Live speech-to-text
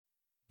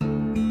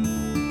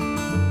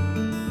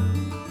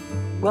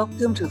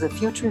Welcome to the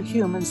Future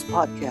Humans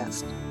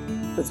podcast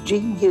with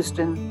Jean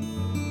Houston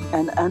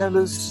and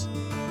Annalise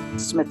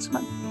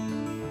Smitsman,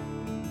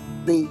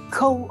 the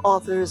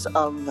co-authors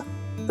of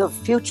the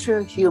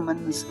Future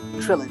Humans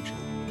trilogy.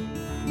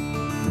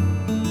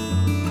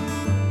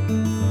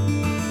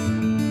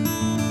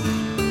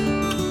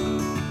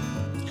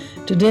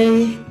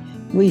 Today,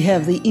 we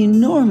have the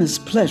enormous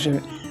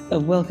pleasure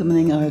of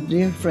welcoming our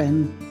dear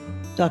friend,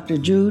 Dr.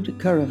 Jude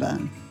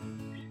Currivan.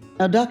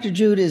 Now, Dr.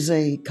 Jude is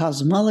a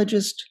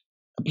cosmologist,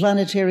 a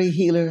planetary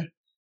healer,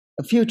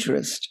 a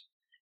futurist,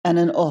 and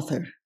an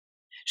author.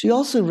 She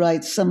also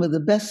writes some of the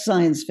best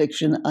science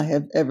fiction I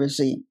have ever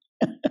seen.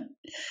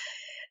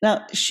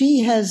 Now,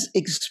 she has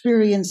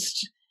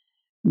experienced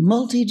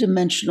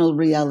multidimensional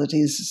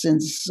realities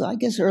since, I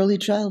guess, early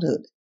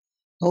childhood.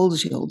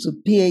 She holds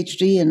a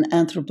PhD in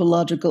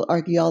anthropological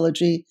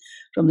archaeology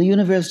from the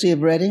University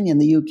of Reading in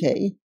the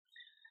UK,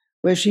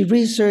 where she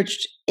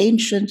researched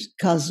ancient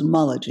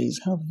cosmologies.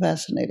 How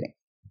fascinating.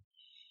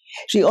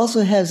 She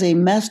also has a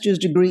master's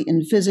degree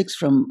in physics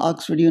from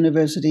Oxford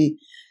University,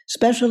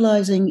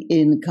 specializing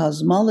in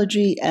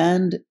cosmology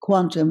and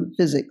quantum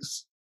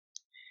physics.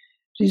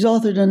 She's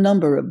authored a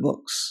number of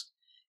books,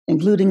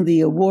 including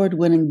the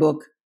award-winning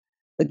book,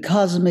 The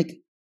Cosmic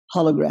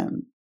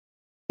Hologram,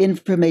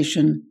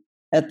 Information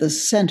at the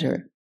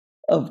Center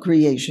of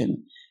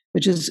Creation,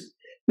 which has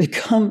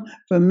become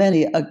for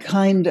many a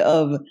kind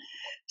of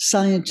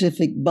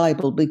scientific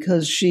Bible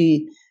because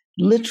she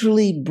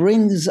literally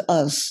brings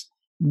us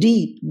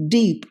deep,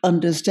 deep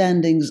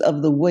understandings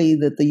of the way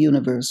that the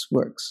universe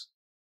works.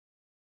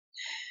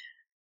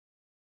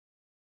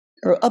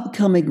 Her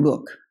upcoming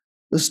book,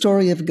 The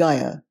Story of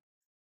Gaia,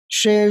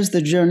 shares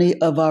the journey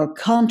of our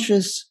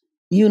conscious,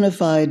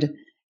 unified,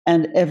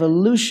 and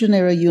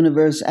evolutionary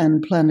universe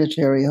and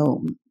planetary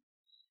home.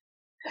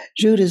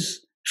 Jude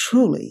is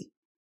truly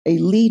a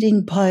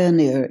leading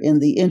pioneer in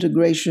the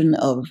integration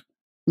of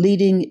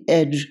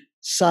leading-edge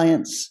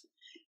science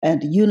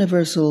and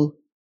universal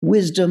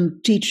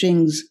wisdom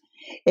teachings,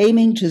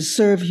 aiming to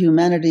serve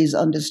humanity's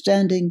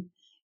understanding,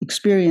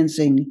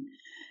 experiencing,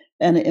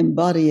 and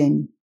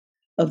embodying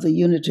of the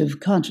unitive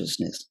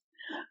consciousness.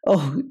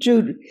 Oh,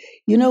 Jude,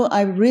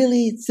 I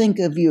really think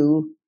of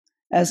you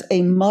as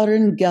a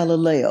modern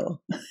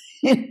Galileo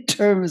in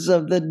terms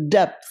of the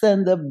depth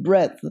and the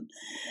breadth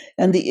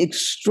and the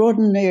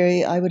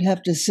extraordinary, I would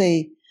have to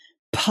say,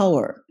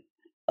 power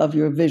of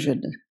your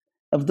vision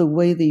of the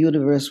way the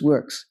universe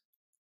works.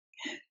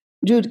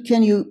 Jude,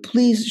 can you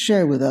please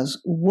share with us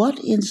what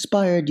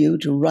inspired you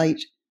to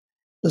write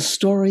The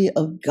Story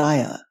of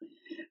Gaia,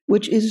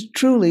 which is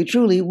truly,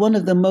 truly one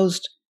of the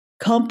most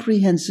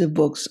comprehensive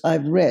books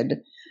I've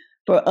read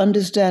for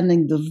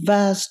understanding the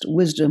vast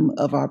wisdom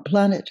of our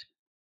planet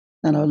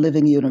and our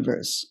living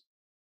universe?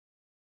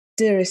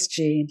 Dearest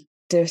Jean,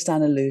 dearest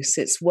Annalise,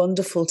 it's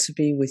wonderful to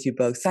be with you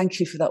both. Thank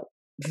you for that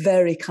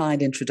very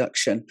kind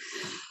introduction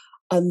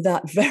and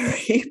that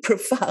very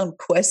profound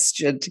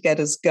question to get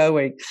us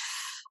going.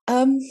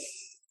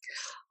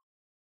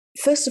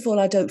 First of all,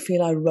 I don't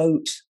feel I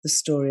wrote the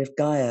story of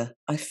Gaia.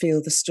 I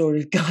feel the story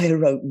of Gaia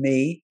wrote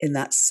me in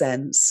that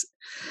sense.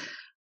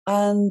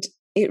 And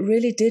it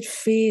really did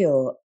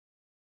feel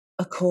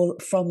a call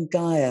from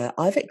Gaia.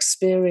 I've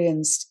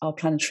experienced our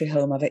planetary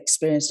home, I've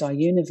experienced our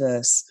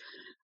universe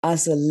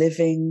as a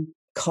living,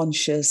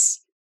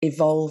 conscious,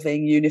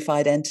 evolving,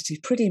 unified entity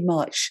pretty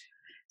much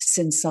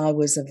since I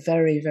was a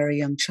very, very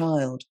young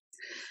child.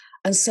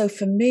 And so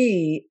for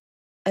me,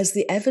 as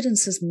the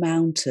evidence has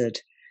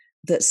mounted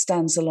that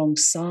stands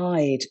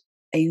alongside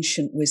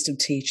ancient wisdom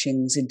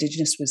teachings,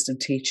 indigenous wisdom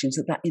teachings,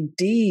 that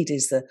indeed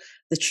is the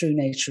true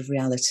nature of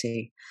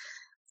reality,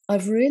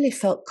 I've really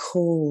felt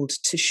called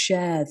to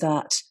share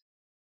that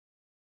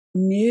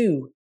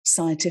new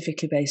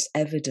scientifically based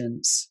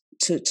evidence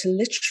to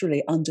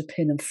literally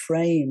underpin and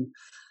frame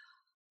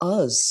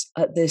us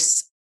at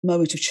this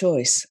moment of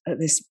choice, at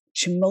this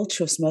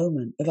tumultuous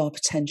moment of our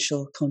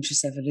potential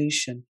conscious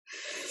evolution.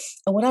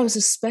 And what I was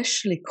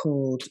especially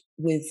called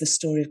with the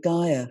story of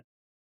Gaia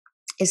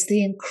is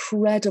the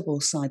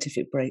incredible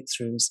scientific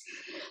breakthroughs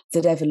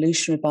that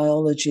evolutionary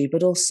biology,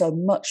 but also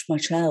much,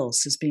 much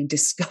else, has been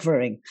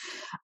discovering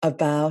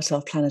about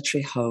our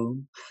planetary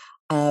home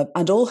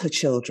and all her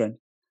children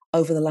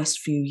over the last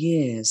few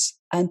years,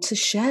 and to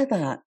share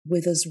that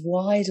with as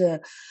wide a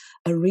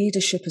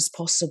readership as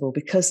possible,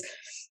 because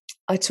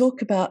I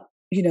talk about,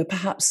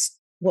 perhaps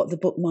what the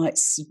book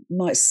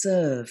might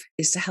serve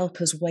is to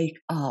help us wake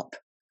up,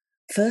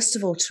 first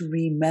of all, to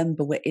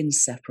remember we're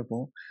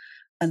inseparable,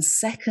 and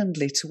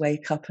secondly, to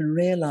wake up and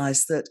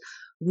realize that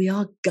we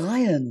are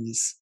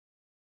Gaians.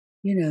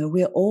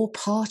 We're all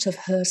part of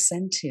her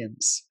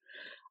sentience.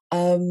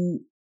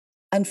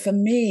 And for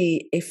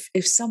me,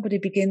 if somebody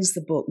begins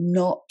the book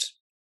not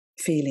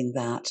feeling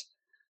that,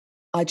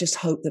 I just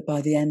hope that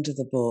by the end of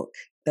the book,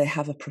 they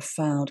have a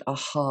profound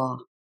aha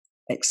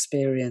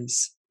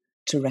experience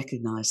to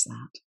recognize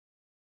that.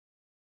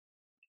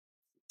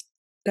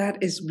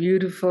 That is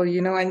beautiful,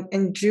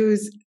 and Jude,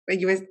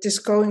 you were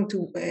just going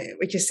to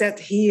what you said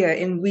here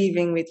in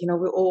weaving with,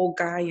 we're all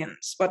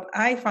Gaians. What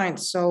I find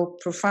so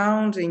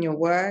profound in your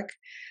work,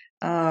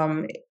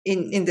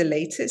 in the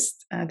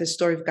latest, the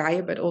story of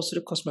Gaia, but also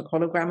the cosmic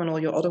hologram and all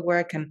your other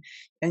work, and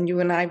you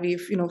and I,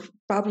 we've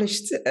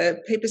published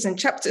papers and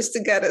chapters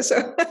together,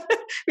 so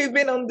we've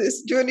been on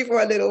this journey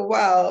for a little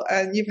while,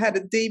 and you've had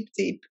a deep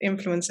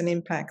influence and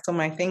impact on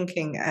my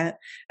thinking, and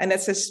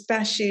that's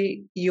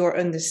especially your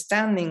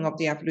understanding of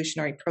the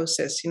evolutionary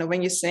process.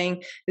 When you're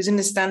saying this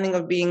understanding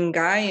of being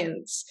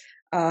Gaians,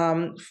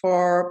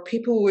 for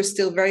people who were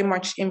still very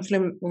much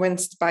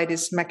influenced by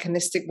this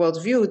mechanistic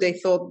worldview, they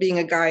thought being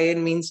a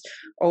Gaian means,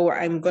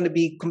 I'm going to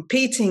be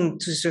competing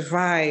to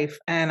survive,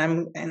 and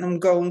I'm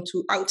going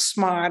to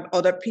outsmart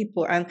other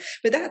people,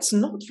 but that's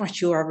not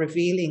what you are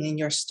revealing in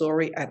your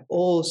story at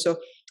all. So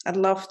I'd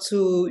love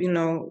to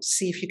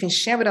see if you can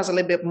share with us a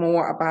little bit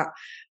more about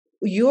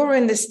your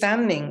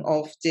understanding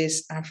of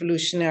this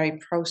evolutionary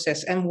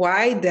process and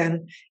why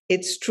then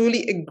it's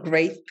truly a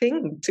great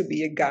thing to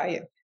be a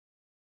Gaian.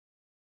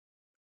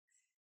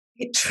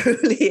 It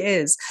truly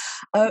is.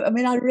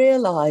 I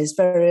realized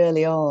very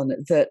early on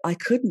that I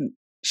couldn't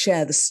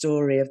share the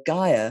story of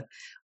Gaia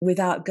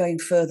without going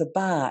further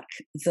back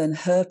than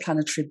her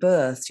planetary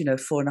birth,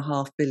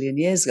 4.5 billion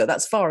years ago.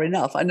 That's far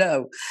enough, I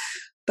know.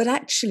 But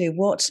actually,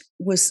 what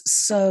was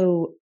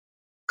so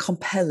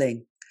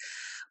compelling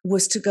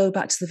was to go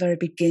back to the very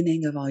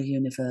beginning of our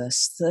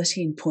universe,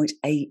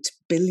 13.8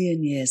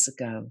 billion years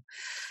ago.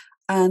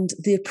 And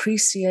the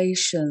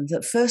appreciation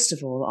that, first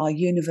of all, our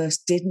universe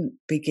didn't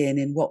begin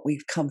in what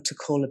we've come to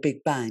call a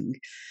Big Bang.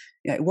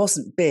 It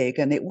wasn't big,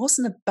 and it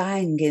wasn't a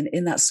bang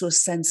in that sort of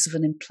sense of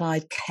an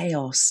implied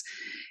chaos.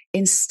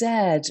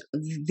 Instead,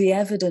 the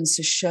evidence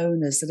has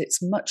shown us that it's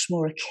much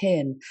more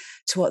akin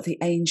to what the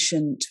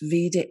ancient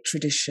Vedic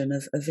tradition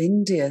of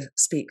India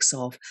speaks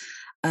of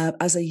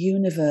as a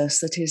universe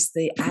that is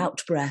the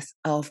outbreath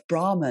of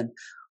Brahman.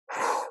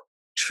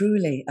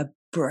 Truly a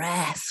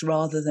breath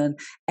rather than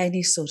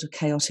any sort of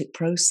chaotic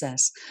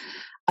process.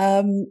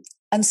 And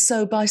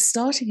so by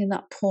starting in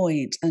that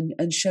point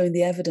and showing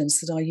the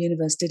evidence that our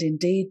universe did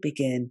indeed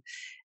begin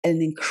in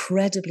an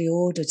incredibly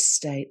ordered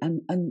state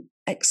and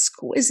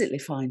exquisitely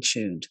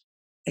fine-tuned,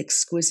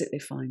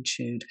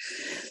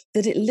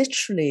 that it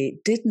literally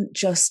didn't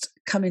just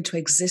come into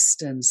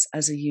existence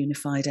as a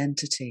unified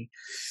entity,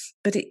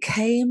 but it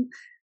came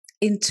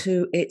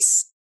into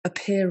its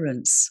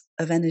appearance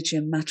of energy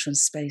and matter and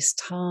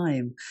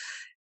space-time,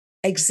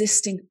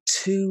 existing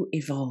to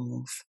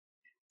evolve.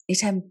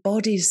 It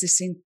embodies this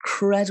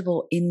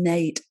incredible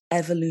innate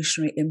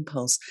evolutionary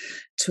impulse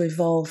to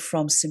evolve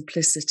from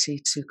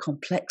simplicity to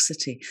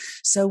complexity.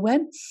 So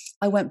when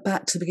I went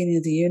back to the beginning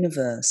of the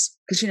universe,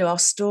 because, our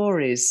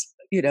stories,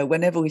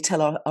 whenever we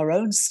tell our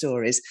own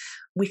stories,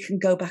 we can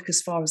go back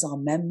as far as our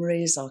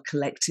memories, our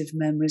collective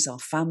memories, our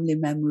family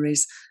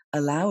memories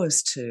allow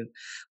us to.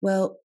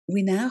 Well,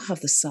 we now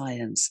have the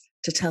science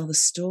to tell the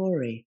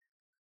story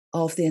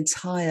of the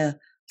entire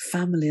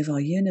family of our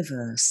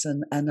universe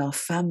and our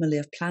family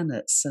of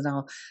planets and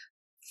our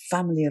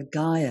family of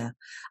Gaia.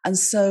 And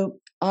so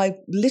I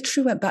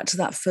literally went back to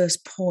that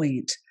first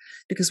point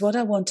because what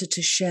I wanted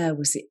to share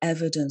was the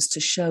evidence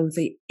to show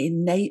the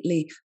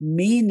innately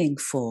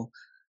meaningful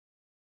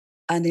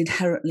and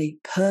inherently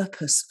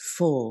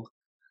purposeful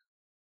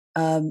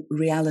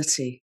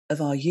reality of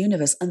our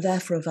universe and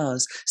therefore of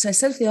us. So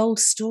instead of the old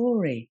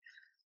story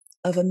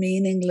of a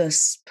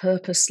meaningless,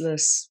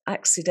 purposeless,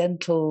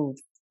 accidental,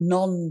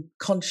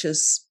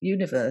 non-conscious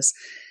universe,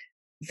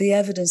 the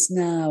evidence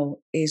now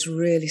is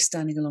really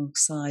standing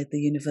alongside the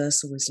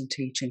universal wisdom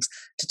teachings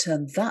to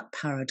turn that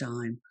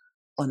paradigm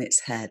on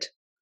its head.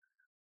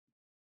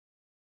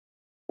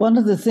 One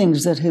of the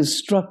things that has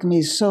struck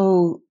me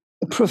so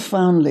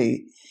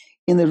profoundly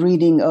in the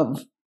reading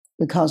of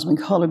the cosmic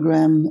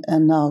hologram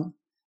and now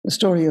the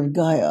story of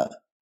Gaia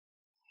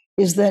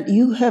is that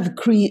you have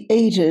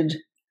created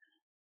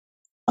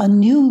a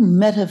new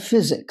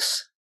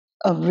metaphysics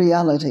of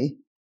reality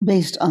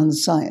based on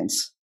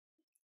science.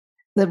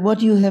 That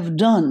what you have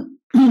done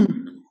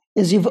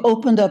is you've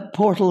opened up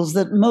portals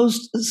that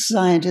most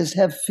scientists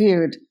have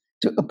feared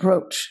to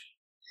approach.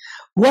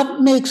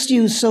 What makes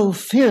you so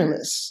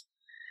fearless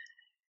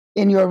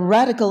in your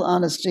radical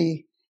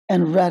honesty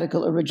and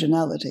radical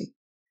originality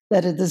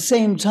that at the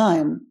same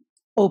time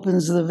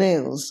opens the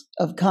veils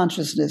of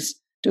consciousness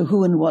to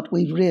who and what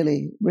we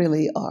really,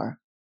 really are?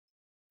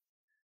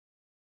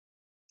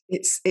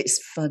 It's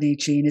funny,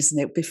 Jean, isn't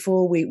it?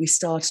 Before we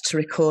started to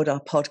record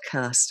our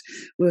podcast,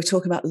 we were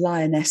talking about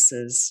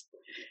lionesses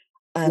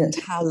and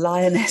yes, how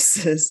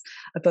lionesses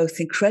are both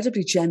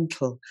incredibly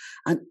gentle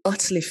and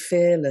utterly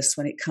fearless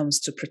when it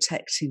comes to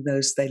protecting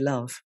those they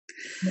love.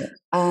 Yes.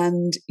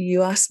 And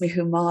you asked me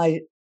who my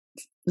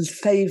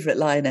favourite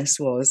lioness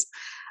was.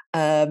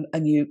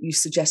 And you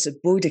suggested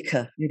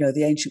Boudica,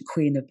 the ancient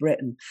queen of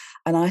Britain.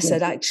 And I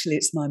said, actually,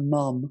 it's my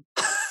mum.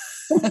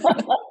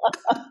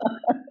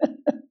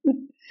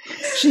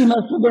 She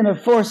must have been a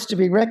force to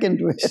be reckoned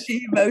with.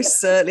 She most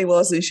certainly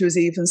was, and she was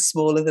even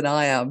smaller than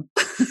I am.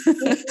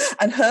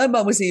 And her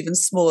mum was even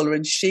smaller,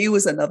 and she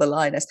was another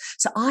lioness.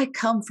 So I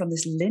come from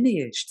this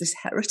lineage, this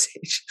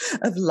heritage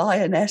of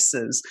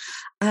lionesses.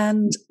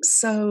 And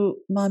so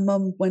my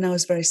mum, when I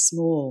was very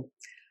small,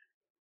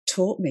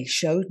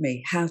 showed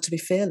me how to be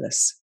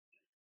fearless.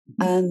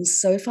 And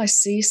so if I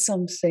see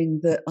something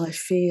that I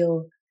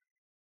feel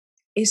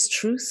is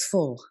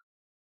truthful,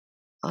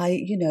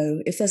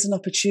 if there's an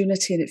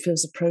opportunity and it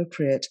feels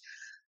appropriate,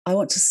 I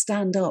want to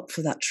stand up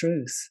for that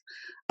truth.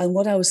 And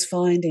what I was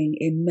finding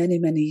in many,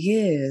 many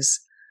years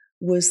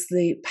was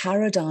the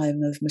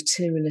paradigm of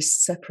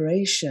materialist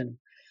separation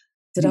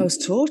that I was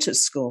taught at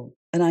school,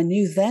 and I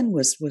knew then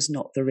was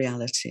not the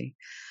reality.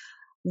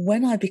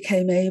 When I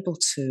became able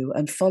to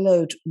and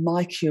followed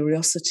my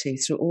curiosity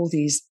through all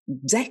these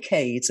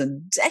decades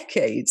and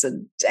decades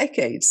and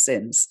decades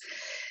since,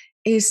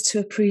 is to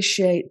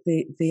appreciate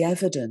the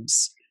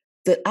evidence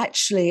that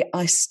actually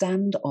I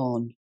stand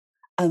on,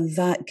 and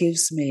that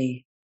gives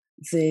me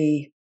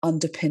the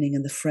underpinning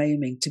and the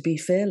framing to be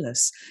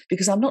fearless.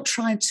 Because I'm not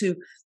trying to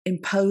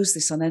impose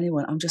this on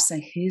anyone. I'm just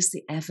saying, here's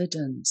the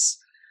evidence.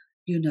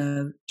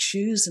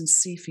 Choose and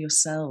see for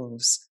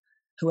yourselves,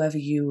 whoever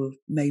you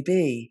may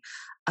be.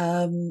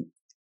 And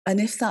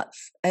if that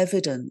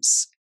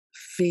evidence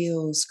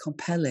feels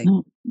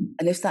compelling,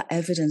 and if that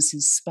evidence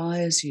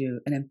inspires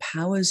you and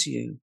empowers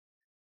you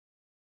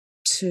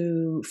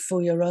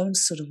for your own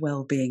sort of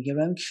well-being,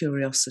 your own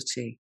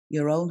curiosity,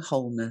 your own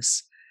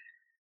wholeness,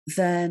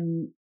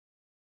 then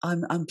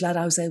I'm glad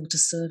I was able to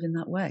serve in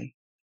that way.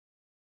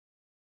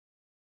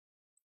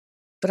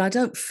 But I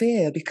don't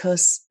fear,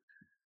 because,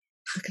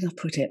 how can I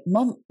put it?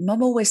 Mum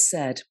always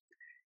said,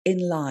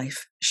 in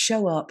life,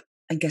 show up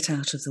and get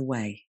out of the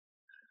way.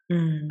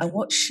 And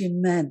what she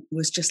meant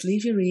was just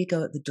leave your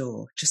ego at the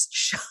door, just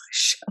show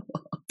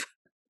up.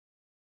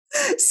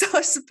 So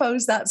I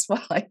suppose that's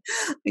why,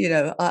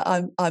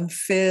 I'm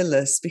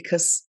fearless,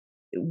 because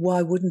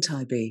why wouldn't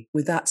I be,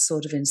 with that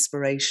sort of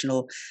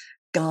inspirational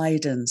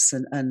guidance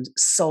and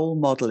soul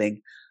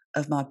modeling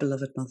of my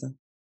beloved mother?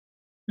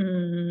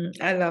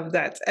 I love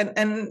that.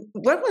 And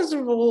what was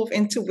the role of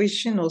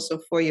intuition also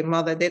for your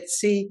mother? Did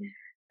she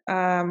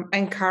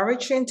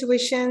encourage your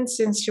intuition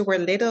since you were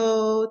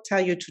little,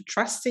 tell you to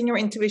trust in your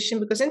intuition?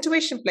 Because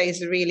intuition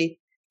plays a really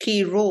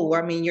key role.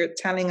 I mean, you're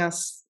telling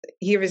us,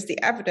 here is the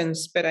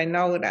evidence, but I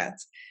know that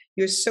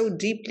you're so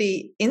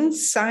deeply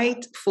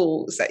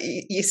insightful that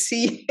you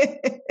see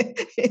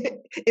even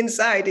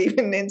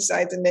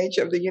inside the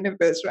nature of the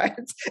universe, right?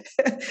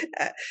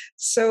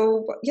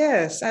 So,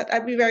 yes,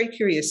 I'd be very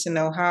curious to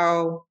know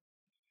how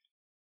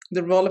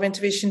the role of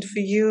intuition for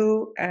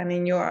you and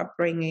in your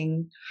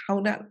upbringing,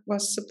 how that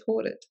was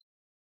supported.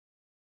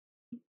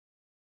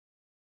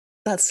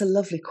 That's a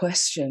lovely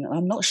question.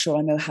 I'm not sure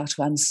I know how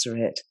to answer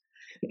it,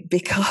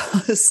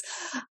 because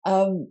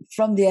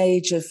from the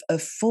age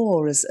of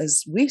 4,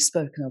 as we've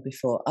spoken of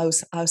before, I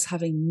was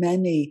having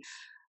many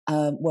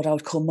what I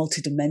would call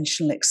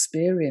multidimensional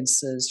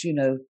experiences,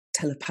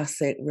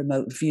 telepathic,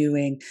 remote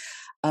viewing,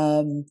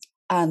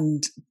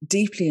 and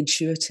deeply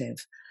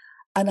intuitive.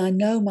 And I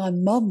know my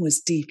mum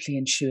was deeply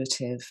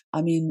intuitive.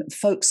 I mean,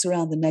 folks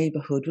around the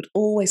neighbourhood would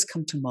always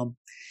come to Mum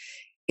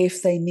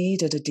if they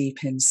needed a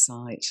deep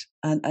insight,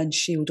 and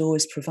she would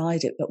always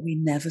provide it, but we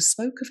never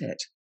spoke of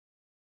it.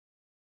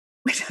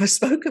 We never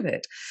spoke of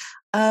it.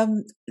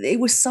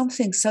 It was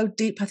something so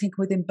deep, I think,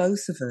 within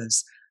both of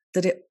us,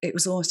 that it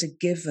was almost a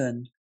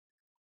given,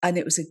 and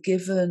it was a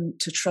given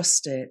to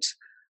trust it.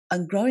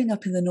 And growing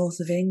up in the north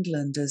of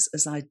England, as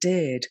I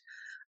did,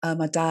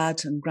 my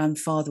dad and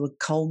grandfather were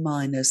coal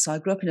miners, so I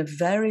grew up in a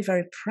very,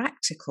 very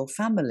practical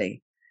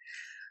family,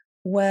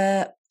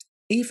 where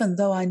even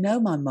though I know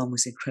my mum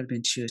was incredibly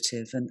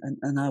intuitive,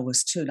 and I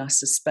was too, and I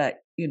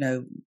suspect,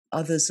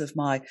 others of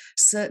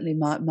certainly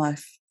my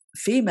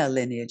female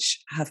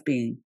lineage have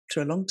been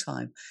through a long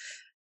time,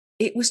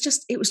 it was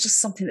just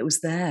something that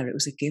was there. It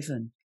was a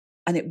given,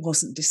 and it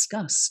wasn't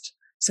discussed.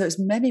 So it was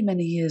many,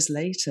 many years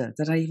later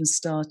that I even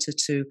started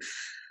to,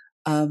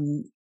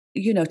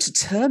 to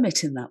term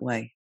it in that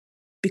way.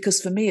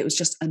 Because for me, it was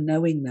just a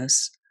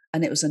knowingness,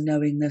 and it was a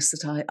knowingness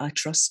that I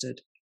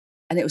trusted,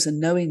 and it was a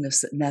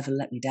knowingness that never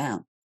let me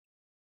down.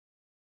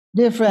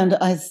 Dear friend,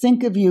 I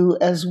think of you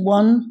as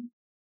one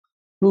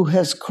who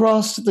has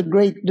crossed the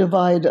great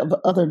divide of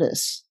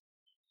otherness,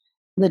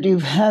 that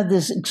you've had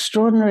this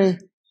extraordinary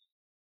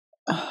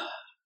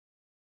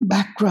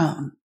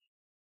background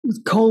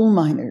with coal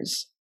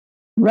miners,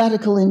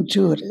 radical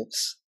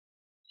intuitives,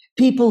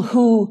 people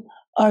who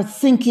are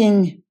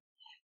thinking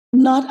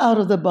not out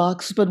of the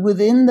box, but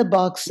within the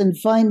box, and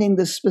finding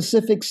the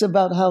specifics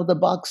about how the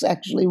box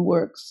actually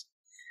works.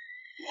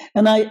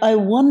 And I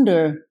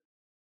wonder,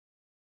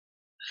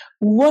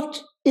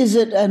 what is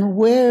it and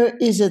where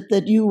is it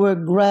that you were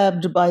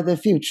grabbed by the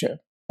future?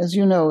 As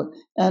you know,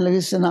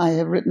 Alice and I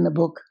have written a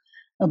book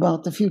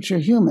about the future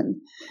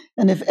human.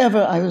 And if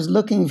ever I was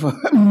looking for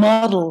a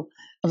model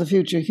of the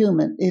future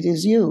human, it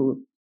is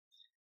you.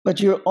 but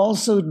you're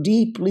also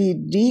deeply,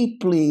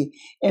 deeply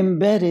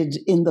embedded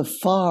in the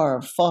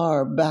far,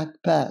 far back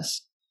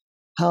past,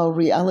 how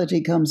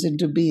reality comes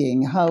into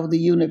being, how the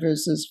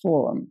universe is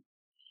formed,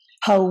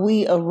 how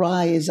we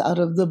arise out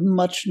of the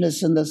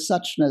muchness and the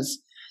suchness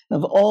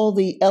of all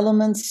the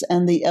elements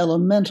and the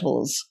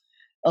elementals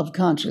of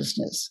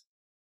consciousness.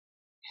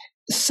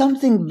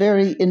 Something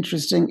very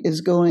interesting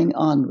is going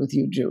on with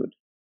you, Jude,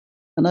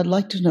 and I'd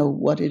like to know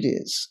what it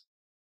is.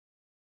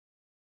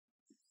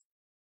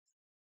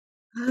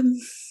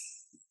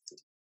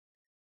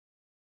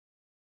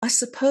 I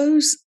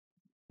suppose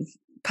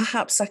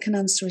perhaps I can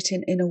answer it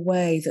in a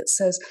way that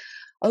says,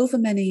 over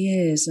many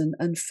years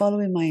and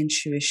following my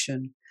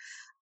intuition,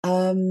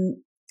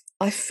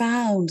 I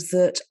found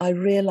that I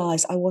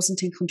realized I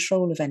wasn't in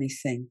control of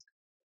anything.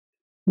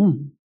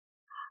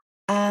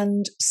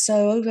 And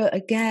so over,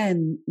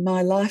 again,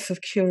 my life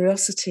of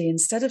curiosity,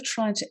 instead of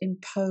trying to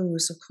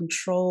impose or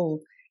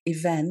control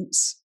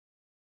events,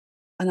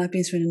 and I've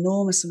been through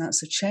enormous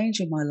amounts of change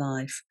in my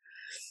life,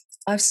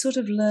 I've sort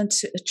of learned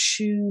to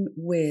attune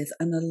to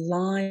and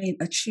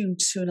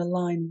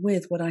align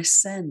with what I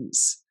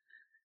sense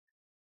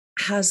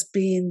has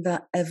been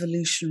that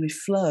evolutionary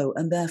flow,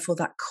 and therefore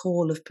that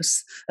call of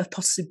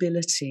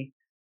possibility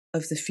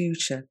of the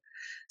future.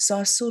 So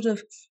I sort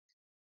of,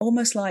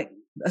 almost like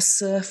a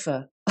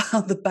surfer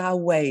on the bow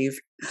wave,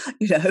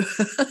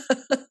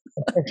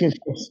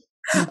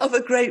 of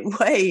a great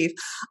wave,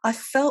 I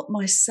felt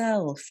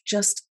myself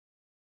just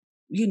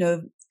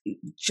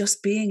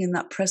being in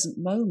that present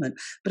moment.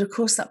 But of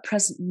course, that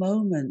present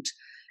moment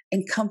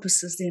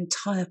encompasses the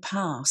entire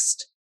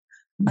past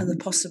and the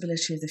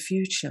possibility of the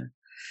future.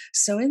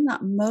 So in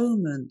that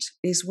moment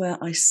is where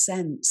I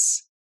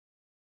sense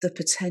the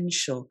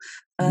potential.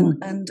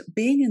 And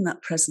being in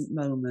that present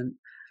moment,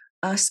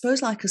 I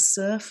suppose like a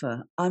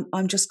surfer,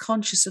 I'm just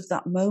conscious of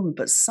that moment,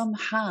 but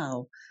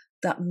somehow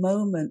that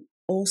moment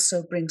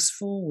also brings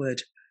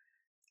forward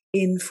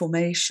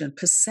information,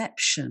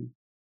 perception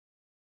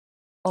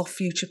of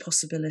future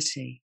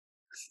possibility.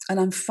 And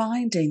I'm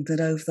finding that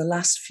over the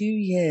last few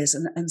years,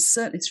 and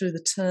certainly through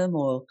the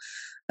turmoil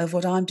of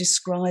what I'm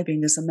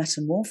describing as a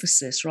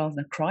metamorphosis rather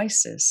than a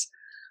crisis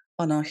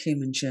on our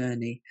human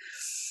journey,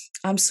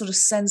 I'm sort of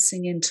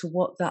sensing into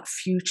what that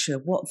future,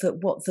 what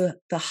the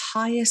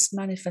highest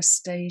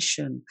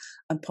manifestation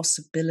and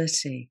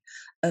possibility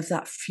of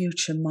that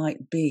future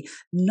might be,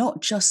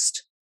 not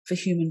just for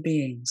human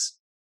beings,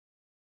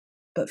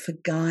 but for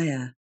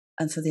Gaia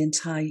and for the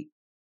entire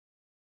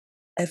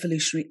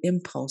evolutionary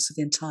impulse of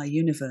the entire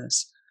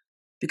universe.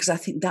 Because I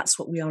think that's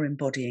what we are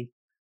embodying.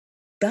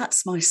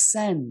 That's my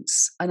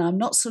sense. And I'm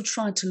not sort of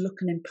trying to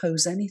look and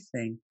impose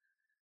anything.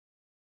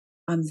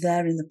 I'm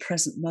there in the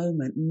present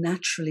moment,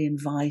 naturally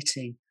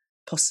inviting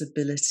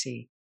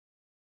possibility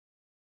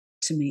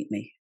to meet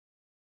me.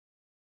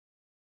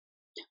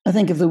 I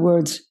think of the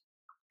words,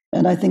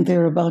 and I think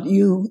they're about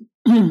you.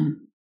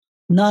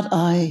 Not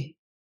I,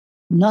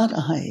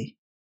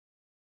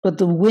 but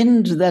the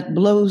wind that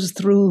blows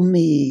through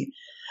me.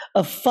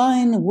 A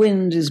fine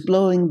wind is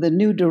blowing the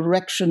new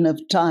direction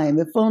of time.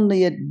 If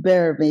only it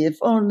bear me, if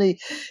only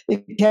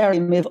it carry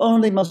me, if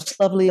only, most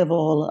lovely of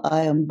all,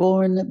 I am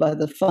born by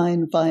the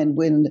fine, fine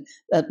wind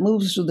that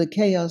moves through the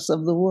chaos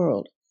of the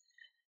world.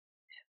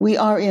 We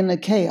are in a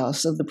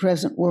chaos of the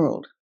present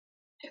world,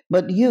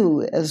 but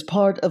you, as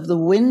part of the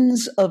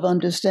winds of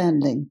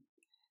understanding,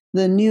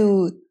 the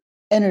new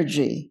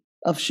energy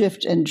of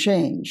shift and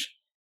change,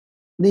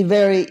 the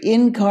very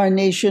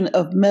incarnation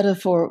of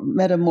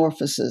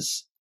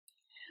metamorphosis.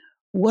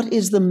 What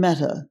is the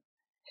meta?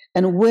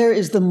 And where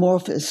is the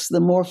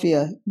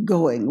morphia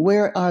going?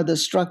 Where are the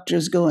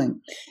structures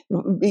going?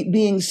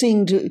 Being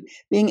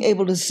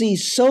able to see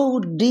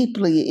so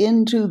deeply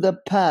into the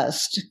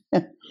past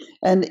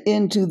and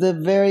into the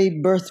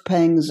very birth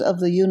pangs of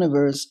the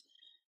universe,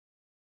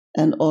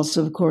 and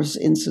also, of course,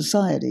 in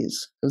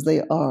societies, because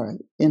they are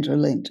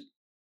interlinked.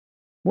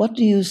 What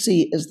do you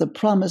see as the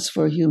promise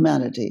for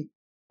humanity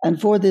and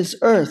for this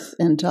earth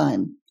and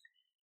time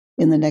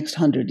in the next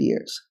 100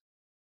 years?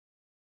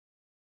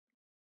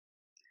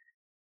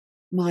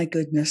 My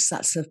goodness,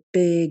 that's a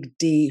big,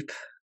 deep,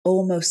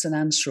 almost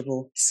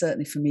unanswerable,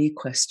 certainly for me,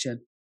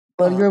 question.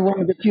 Well, you're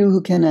one of the few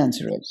who can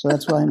answer it, so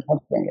that's why I'm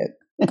answering it.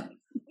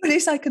 At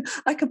least I can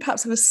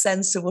perhaps have a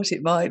sense of what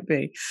it might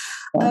be.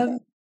 Yeah.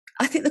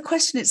 I think the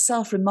question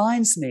itself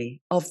reminds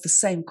me of the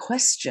same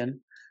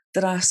question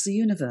that I asked the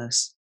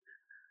universe.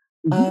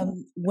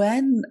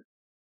 When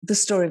the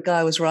story of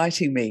Gaia was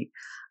writing me,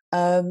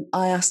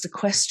 I asked a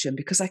question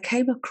because I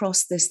came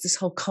across this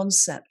whole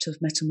concept of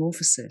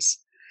metamorphosis,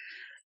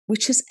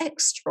 which is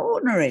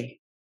extraordinary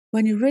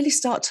when you really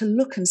start to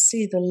look and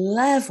see the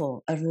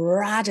level of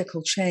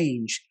radical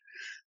change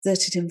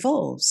that it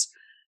involves.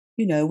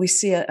 We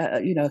see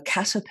a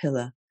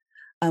caterpillar,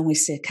 and we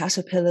see a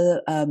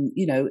caterpillar. A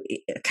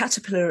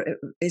caterpillar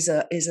is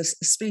a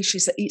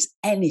species that eats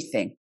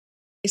anything.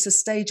 It's a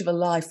stage of a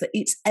life that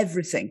eats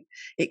everything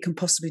it can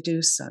possibly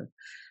do so.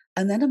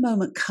 And then a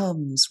moment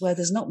comes where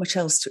there's not much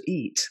else to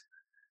eat.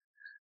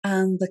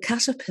 And the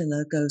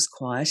caterpillar goes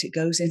quiet, it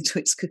goes into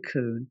its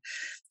cocoon.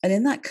 And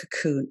in that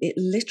cocoon, it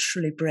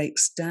literally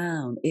breaks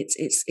down.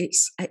 Its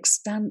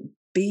extant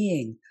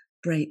being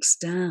breaks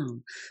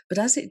down. But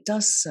as it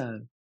does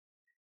so,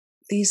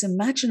 these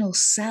imaginal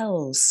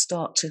cells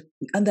start to,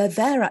 and they're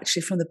there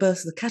actually from the birth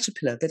of the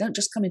caterpillar. They don't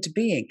just come into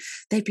being.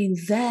 They've been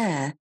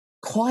there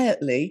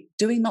quietly,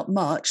 doing not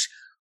much,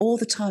 all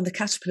the time the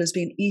caterpillar's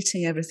been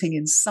eating everything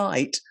in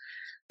sight.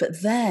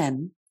 But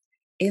then,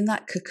 in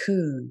that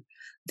cocoon,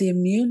 the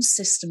immune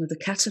system of the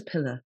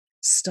caterpillar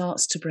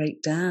starts to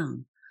break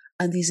down,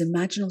 and these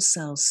imaginal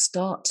cells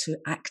start to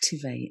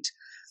activate.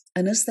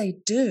 And as they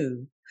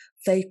do,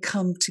 they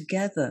come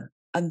together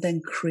and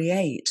then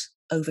create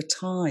over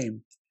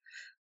time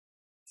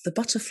the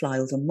butterfly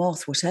or the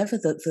moth, whatever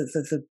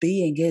the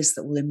being is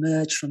that will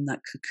emerge from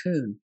that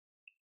cocoon.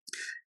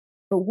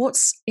 But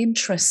what's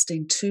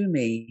interesting to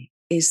me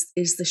is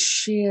the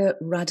sheer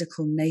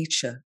radical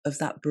nature of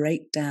that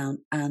breakdown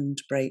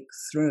and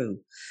breakthrough.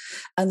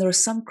 And there are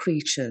some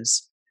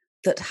creatures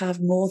that have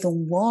more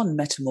than one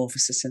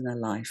metamorphosis in their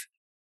life.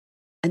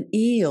 An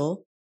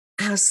eel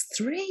has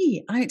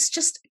 3. It's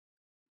just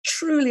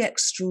truly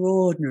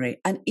extraordinary.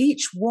 And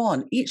each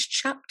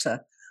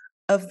chapter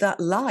of that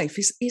life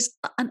is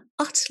an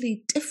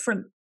utterly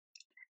different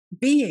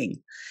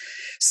being.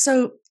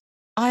 So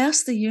I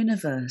asked the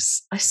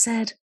universe, I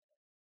said,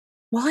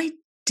 why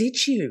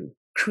did you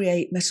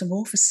create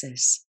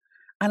metamorphosis?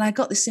 And I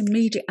got this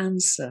immediate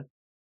answer: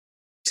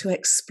 to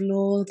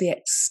explore the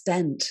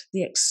extent,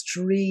 the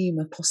extreme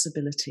of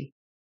possibility.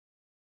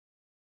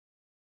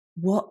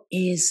 What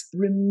is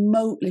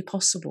remotely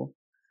possible,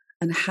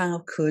 and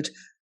how could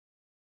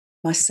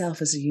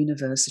myself as a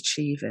universe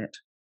achieve it?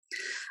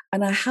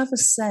 And I have a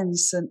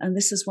sense, and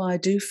this is why I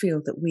do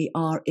feel that we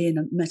are in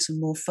a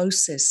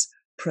metamorphosis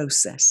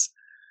process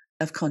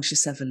of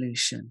conscious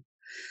evolution.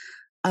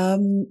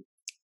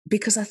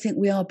 Because I think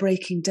we are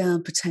breaking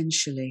down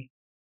potentially,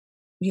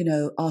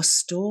 our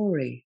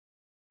story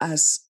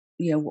as,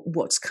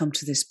 what's come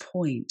to this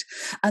point.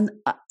 And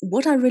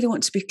what I really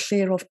want to be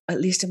clear of,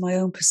 at least in my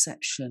own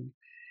perception,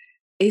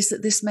 is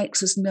that this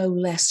makes us no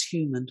less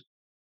human.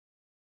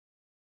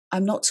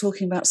 I'm not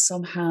talking about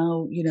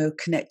somehow,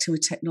 connecting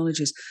with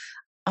technologies.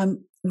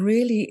 I'm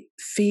really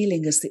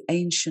feeling, as the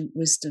ancient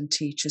wisdom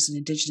teachers and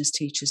indigenous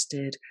teachers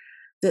did,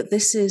 that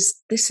this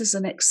is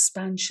an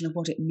expansion of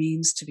what it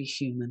means to be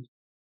human,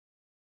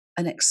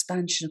 an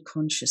expansion of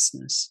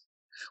consciousness,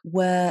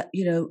 where,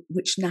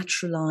 which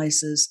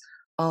naturalizes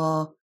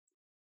our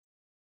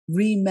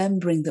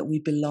remembering that we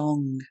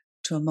belong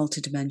to a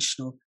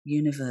multidimensional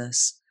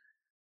universe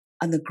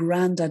and the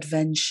grand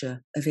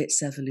adventure of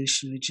its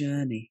evolutionary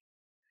journey.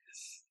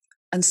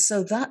 And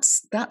so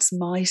that's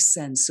my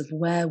sense of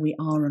where we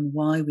are and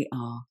why we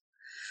are.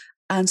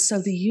 And so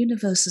the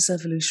universe's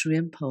evolutionary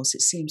impulse,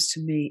 it seems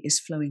to me, is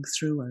flowing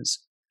through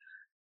us.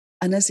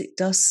 And as it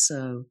does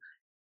so,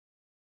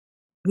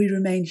 we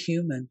remain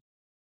human,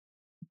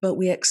 but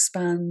we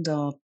expand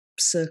our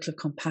circle of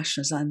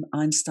compassion, as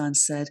Einstein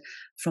said,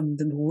 from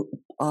the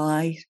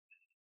I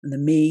and the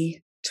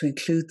me to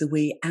include the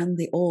we and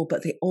the all.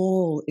 But the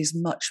all is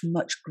much,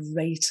 much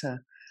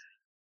greater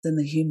than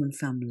the human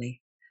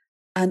family.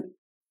 And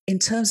in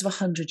terms of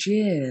 100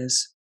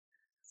 years,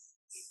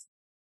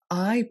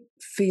 I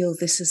feel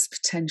this is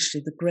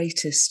potentially the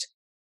greatest,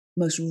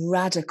 most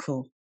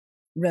radical,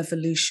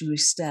 revolutionary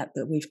step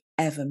that we've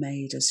ever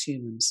made as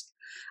humans.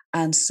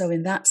 And so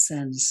in that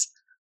sense,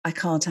 I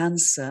can't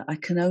answer. I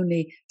can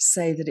only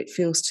say that it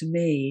feels to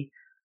me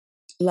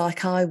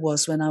like I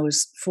was when I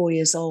was 4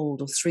 years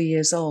old or 3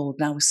 years old,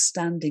 and I was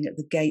standing at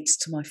the gates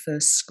to my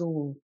first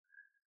school.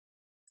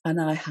 And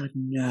I had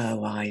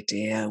no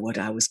idea what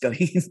I was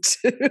going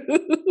into.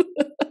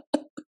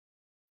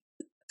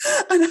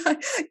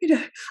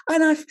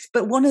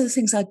 But one of the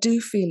things I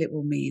do feel it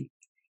will mean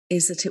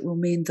is that it will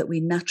mean that we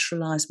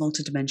naturalize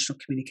multidimensional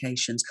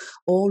communications.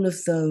 All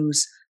of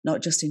those,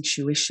 not just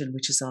intuition,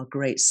 which is our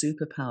great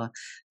superpower,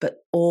 but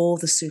all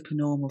the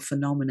supernormal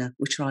phenomena,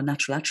 which are our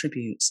natural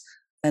attributes,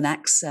 and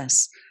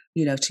access,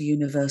 to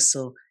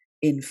universal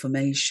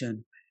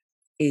information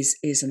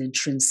is an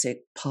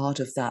intrinsic part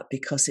of that,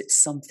 because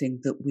it's something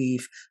that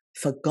we've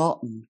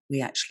forgotten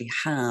we actually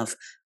have.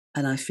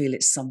 And I feel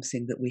it's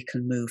something that we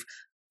can move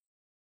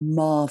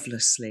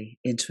marvelously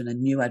into a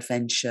new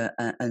adventure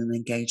and an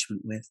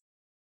engagement with.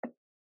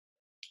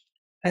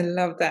 I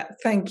love that.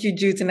 Thank you,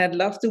 Jude. And I'd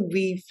love to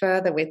weave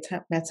further with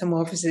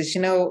metamorphosis.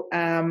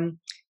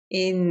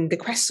 In The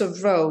Quest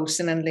of Rose,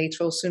 and then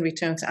later also in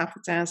Return to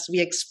Avatars, we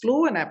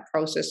explore that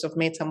process of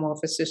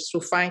metamorphosis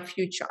through 5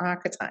 future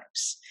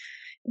archetypes.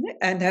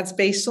 And that's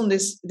based on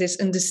this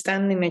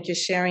understanding that you're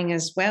sharing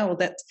as well,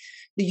 that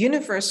the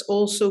universe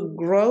also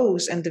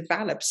grows and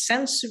develops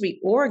sensory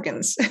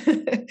organs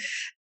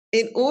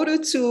in order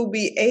to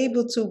be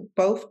able to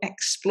both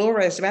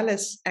explore as well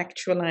as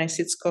actualize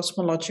its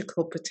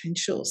cosmological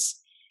potentials.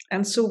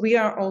 And so we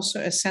are also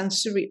a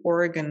sensory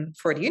organ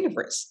for the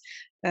universe.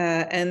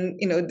 And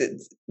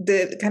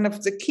the kind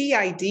of the key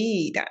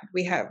idea that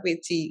we have with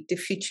the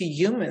future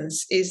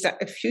humans is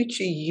that a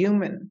future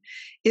human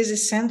is a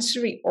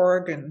sensory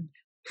organ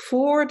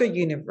for the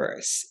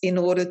universe in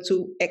order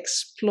to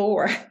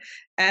explore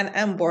and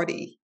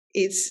embody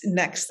its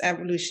next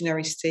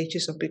evolutionary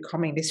stages of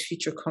becoming this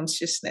future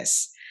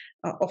consciousness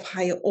of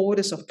higher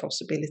orders of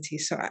possibility.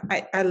 So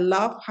I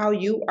love how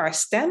you are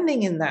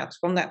standing in that,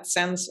 from that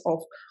sense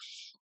of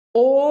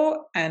awe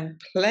and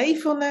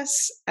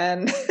playfulness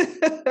and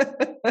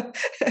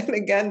and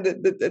again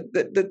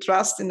the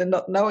trust in the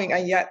not knowing,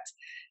 and yet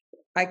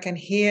I can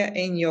hear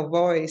in your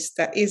voice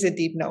there is a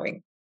deep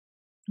knowing,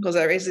 because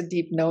there is a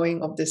deep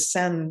knowing of the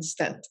sense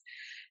that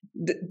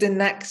the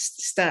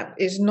next step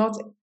is not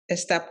a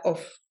step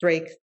of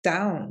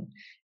breakdown,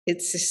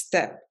 it's a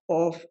step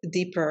of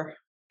deeper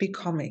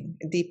becoming,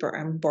 deeper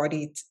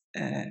embodied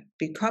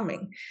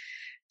becoming.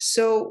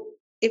 So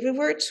if we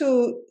were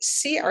to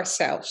see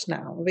ourselves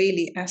now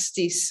really as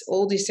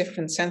all these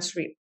different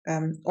sensory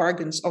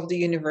organs of the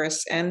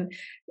universe, and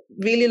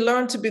really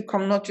learn to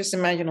become not just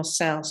imaginal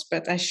selves,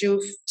 but as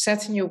you've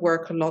said in your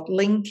work a lot,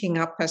 linking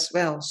up as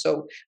well.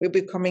 So we're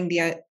becoming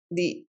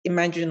the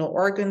imaginal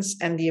organs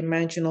and the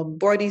imaginal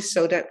bodies,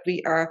 so that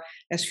we are,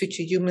 as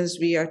future humans,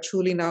 we are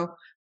truly now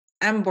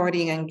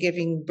embodying and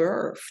giving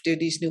birth to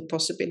these new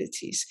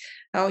possibilities.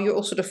 Now, you're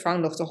also the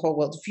founder of the Whole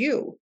World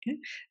View.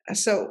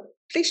 So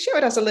please share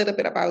with us a little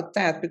bit about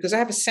that, because I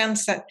have a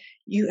sense that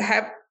you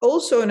have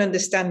also an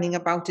understanding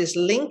about this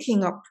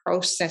linking up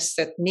process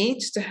that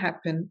needs to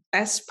happen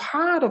as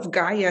part of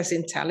Gaia's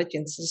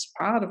intelligence, as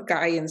part of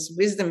Gaia's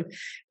wisdom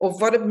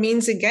of what it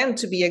means again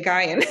to be a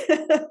Gaian,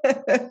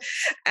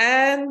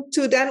 and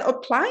to then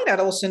apply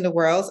that also in the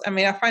world. I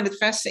mean, I find it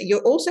fascinating. You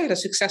also had a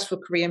successful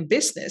career in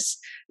business.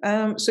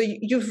 So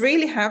you've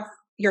really have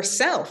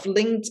yourself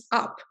linked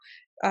up,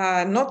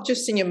 not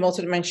just in your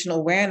multidimensional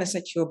awareness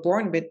that you were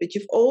born with, but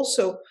you've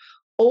also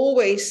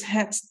always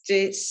had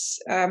this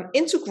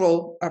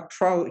integral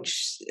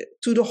approach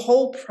to the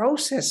whole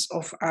process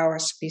of our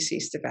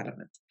species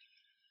development.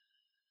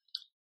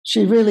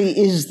 She really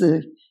is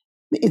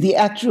the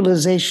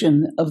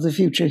actualization of the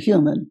future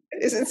human.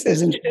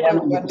 Isn't it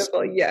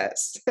wonderful?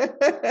 Yes.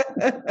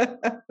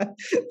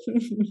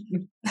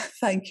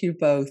 Thank you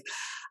both.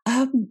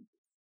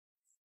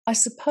 I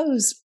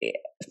suppose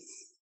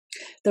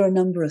there are a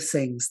number of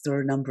things.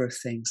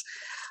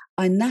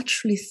 I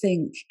naturally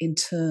think in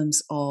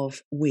terms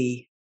of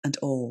we and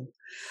all.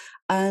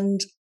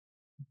 And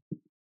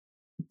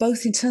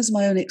both in terms of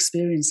my own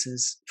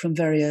experiences from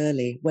very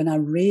early, when I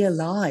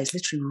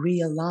literally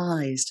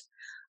realized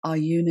our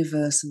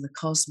universe and the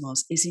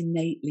cosmos is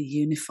innately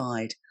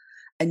unified,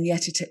 and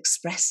yet it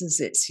expresses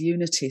its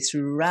unity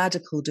through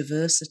radical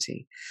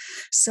diversity.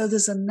 So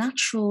there's a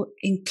natural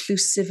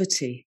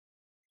inclusivity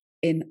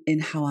in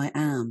how I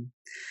am.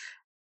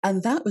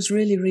 And that was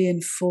really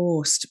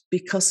reinforced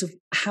because of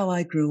how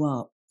I grew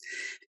up.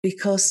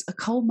 Because a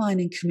coal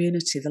mining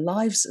community, the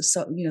lives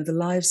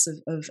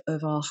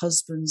of our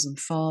husbands and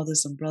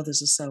fathers and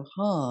brothers are so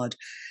hard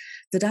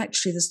that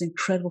actually there's an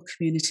incredible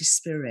community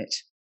spirit.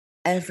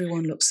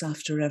 Everyone looks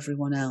after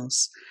everyone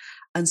else.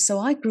 And so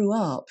I grew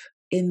up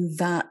in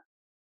that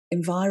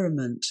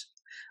environment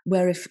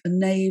where if a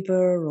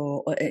neighbor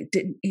or it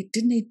didn't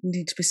even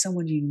need to be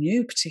someone you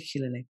knew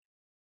particularly,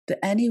 that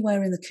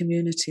anywhere in the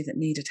community that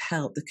needed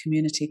help, the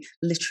community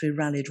literally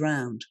rallied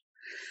round.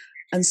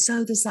 And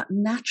so there's that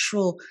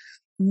natural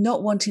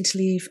not wanting to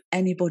leave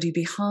anybody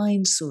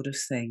behind sort of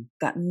thing,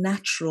 that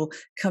natural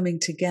coming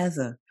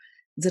together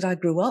that I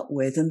grew up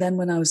with. And then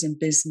when I was in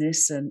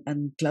business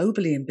and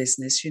globally in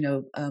business,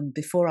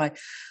 before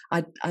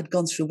I'd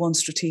gone through one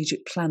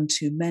strategic plan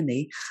too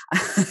many,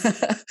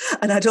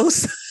 and I'd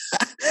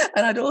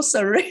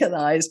also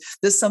realised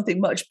there's something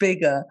much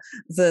bigger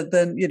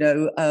than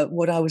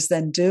what I was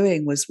then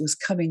doing was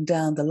coming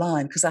down the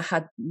line, because I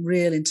had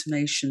real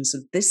intimations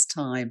of this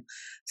time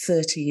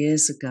 30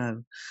 years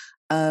ago.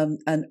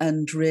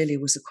 And really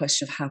was a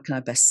question of how can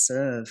I best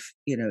serve,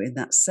 in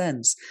that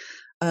sense.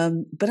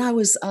 But I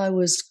was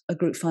a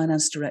group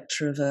finance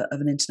director of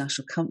an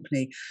international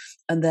company,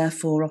 and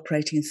therefore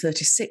operating in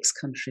 36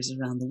 countries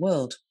around the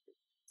world.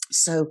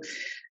 So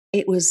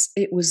it was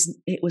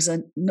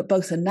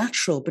both a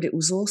natural, but it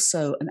was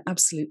also an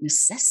absolute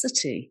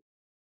necessity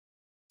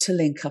to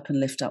link up and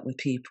lift up with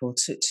people,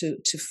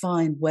 to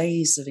find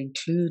ways of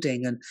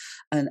including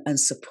and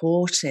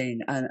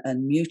supporting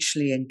and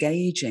mutually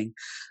engaging.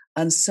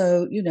 And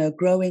so,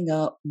 growing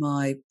up,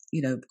 my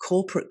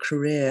corporate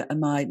career and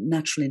my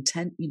natural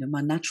intent,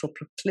 my natural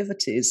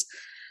proclivities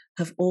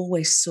have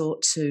always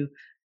sought to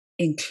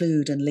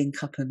include and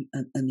link up and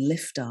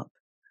lift up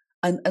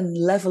and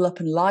level up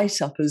and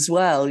light up as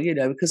well,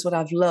 because what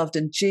I've loved,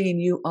 and Jean,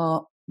 you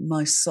are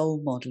my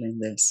soul model in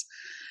this.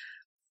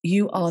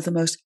 You are the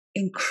most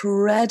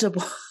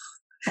incredible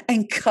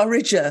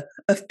encourager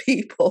of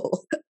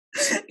people.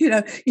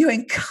 You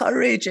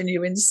encourage and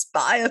you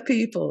inspire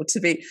people to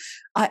be,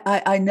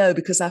 I know,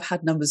 because I've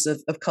had numbers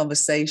of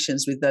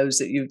conversations with those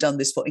that you've done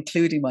this for,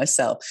 including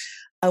myself.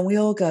 And we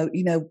all go,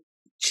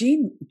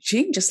 Jean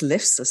just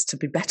lifts us to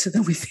be better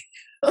than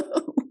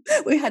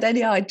we had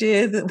any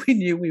idea that we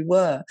knew we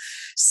were.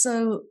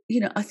 So,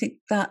 I think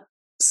that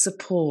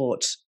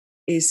support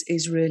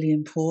is really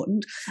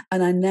important.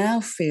 And I now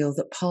feel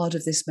that part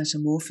of this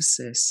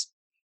metamorphosis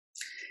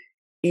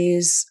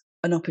is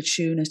an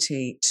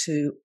opportunity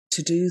to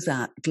do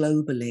that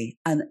globally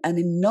and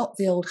in not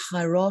the old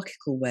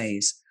hierarchical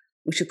ways,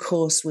 which of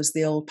course was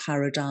the old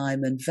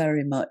paradigm and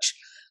very much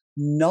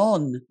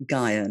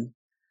non-Gaian,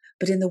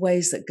 but in the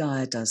ways that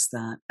Gaia does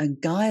that.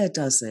 And Gaia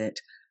does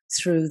it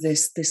through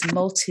this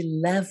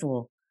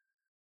multi-level,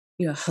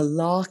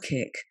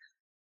 holarchic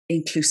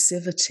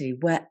inclusivity,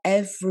 where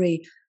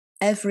every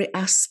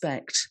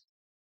aspect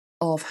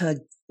of her,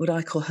 what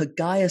I call her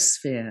Gaia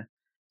sphere,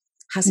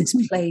 has its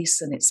place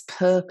and its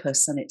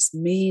purpose and its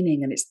meaning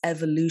and its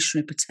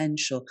evolutionary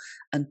potential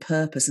and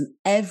purpose, and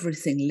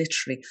everything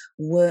literally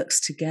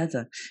works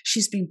together.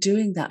 She's been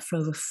doing that for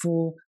over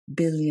 4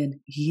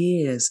 billion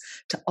years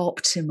to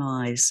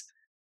optimize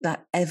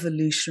that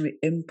evolutionary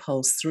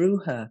impulse through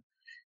her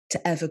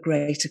to ever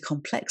greater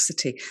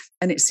complexity.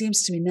 And it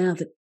seems to me now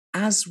that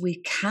as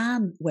we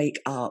can wake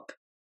up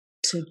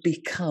to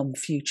become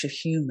future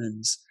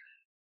humans,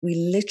 we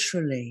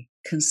literally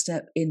can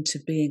step into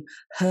being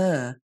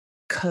her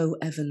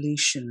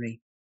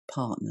co-evolutionary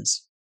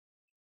partners.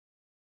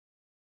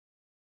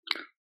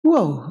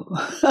 Whoa,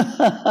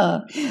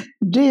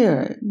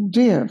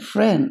 dear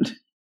friend,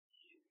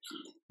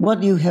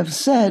 what you have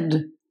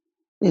said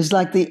is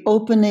like the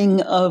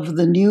opening of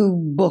the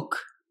new book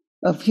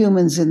of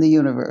humans in the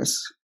universe.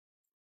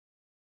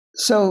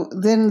 So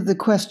then the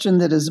question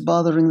that is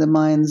bothering the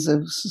minds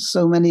of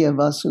so many of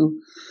us who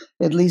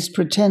at least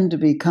pretend to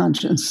be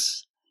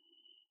conscious,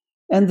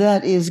 and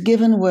that is,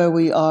 given where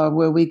we are,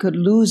 where we could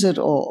lose it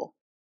all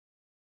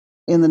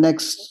in the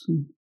next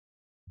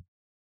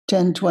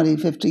 10, 20,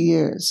 50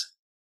 years,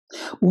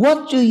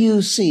 what do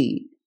you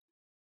see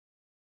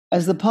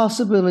as the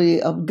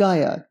possibility of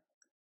Gaia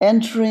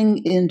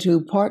entering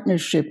into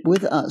partnership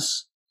with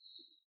us,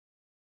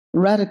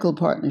 radical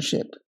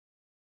partnership,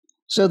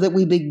 so that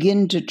we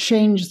begin to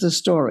change the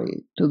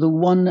story to the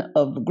one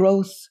of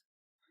growth,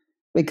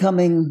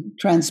 becoming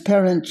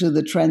transparent to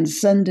the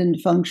transcendent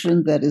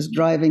function that is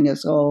driving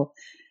us all,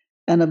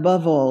 and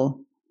above all,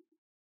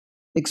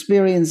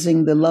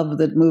 experiencing the love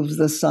that moves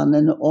the sun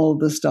and all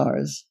the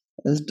stars,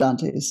 as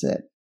Dante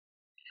said?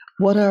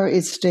 What are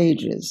its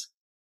stages?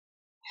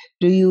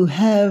 Do you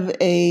have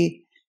a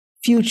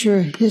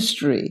future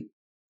history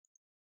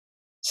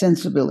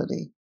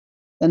sensibility?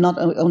 And not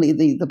only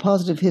the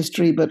positive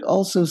history, but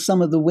also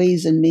some of the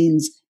ways and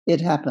means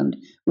it happened.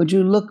 Would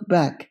you look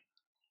back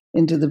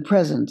into the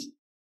present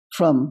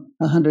from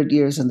 100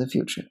 years in the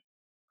future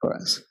for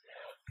us?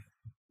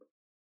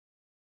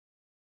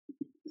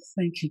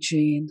 Thank you,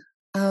 Jean.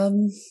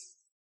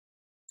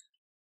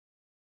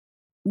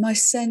 My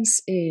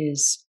sense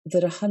is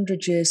that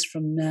 100 years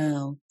from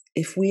now,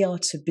 if we are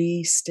to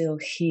be still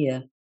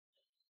here,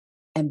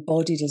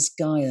 embodied as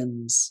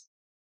Gaians,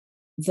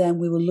 then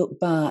we will look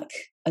back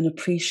and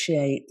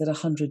appreciate that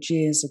 100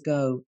 years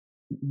ago,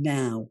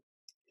 now,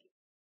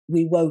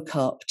 we woke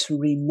up to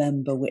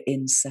remember we're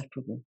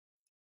inseparable,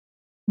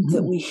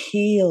 that we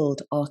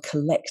healed our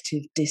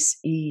collective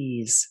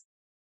dis-ease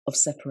of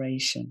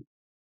separation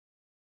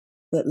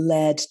that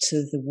led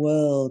to the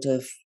world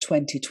of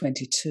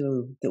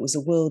 2022, that was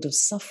a world of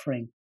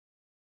suffering,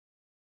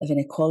 of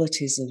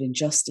inequalities, of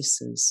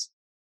injustices,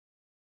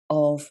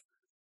 of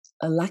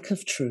a lack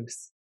of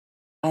truth.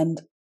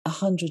 And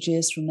 100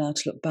 years from now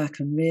to look back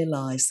and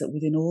realize that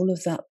within all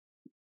of that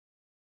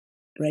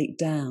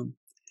breakdown,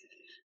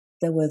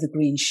 there were the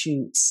green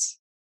shoots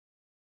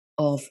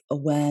of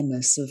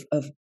awareness,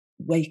 of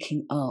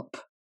waking up,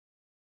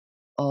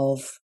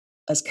 of,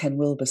 as Ken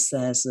Wilber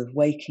says, of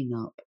waking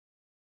up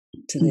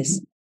to this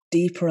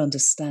deeper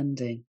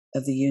understanding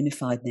of the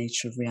unified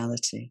nature of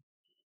reality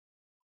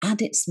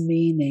and its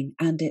meaning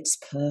and its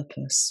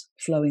purpose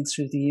flowing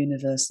through the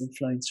universe and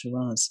flowing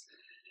through us.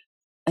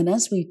 And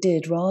as we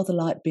did, rather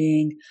like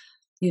being,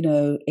 in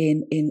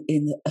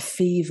a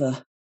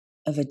fever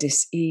of a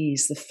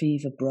dis-ease, the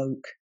fever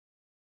broke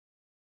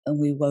and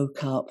we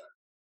woke up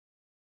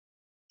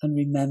and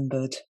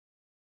remembered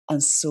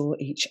and saw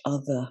each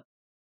other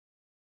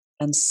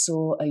and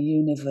saw a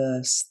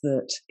universe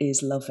that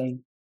is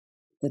loving,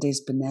 that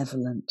is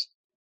benevolent,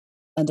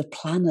 and a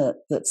planet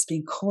that's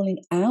been calling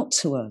out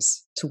to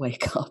us to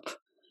wake up,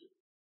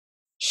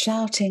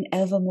 shouting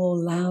ever more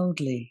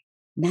loudly,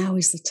 now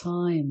is the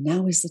time,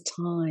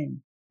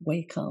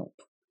 wake up.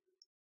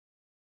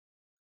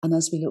 And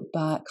as we look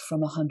back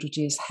from 100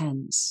 years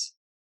hence,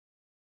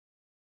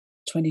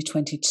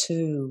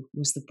 2022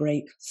 was the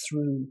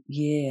breakthrough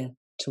year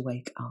to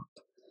wake up,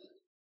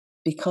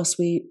 because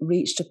we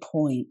reached a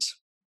point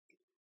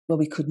where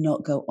we could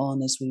not go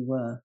on as we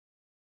were.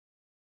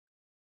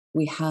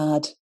 We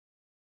had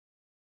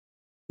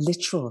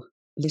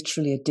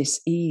literally a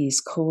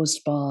dis-ease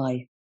caused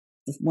by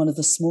one of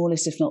the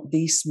smallest, if not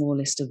the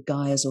smallest, of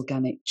Gaia's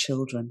organic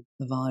children,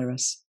 the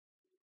virus,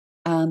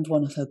 and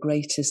one of her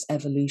greatest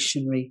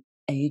evolutionary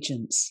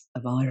agents, a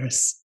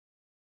virus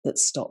that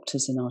stopped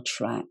us in our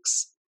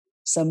tracks.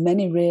 So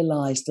many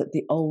realised that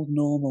the old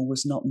normal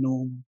was not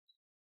normal.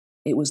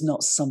 It was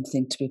not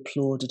something to be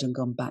applauded and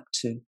gone back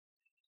to.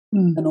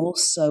 And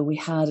also we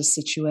had a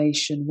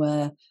situation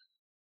where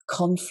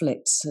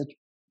conflicts had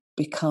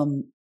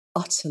become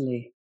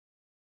utterly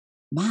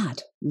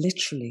mad,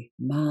 literally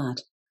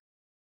mad.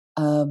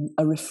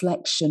 A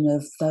reflection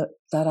of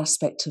that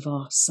aspect of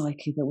our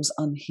psyche that was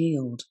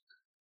unhealed.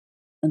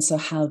 And so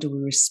how do we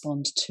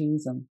respond to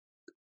them?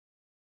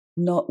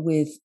 Not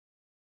with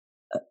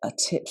a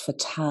tit for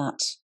tat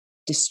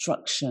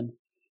destruction,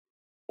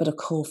 but a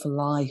call for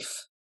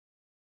life,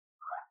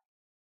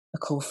 a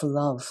call for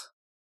love,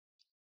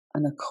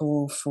 and a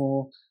call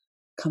for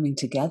coming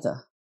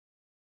together.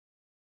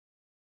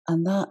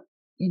 And that,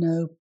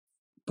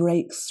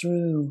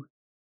 breakthrough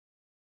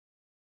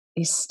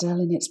is still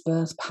in its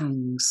birth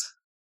pangs.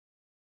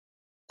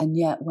 And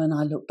yet when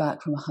I look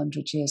back from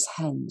 100 years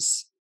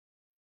hence,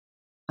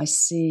 I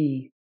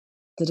see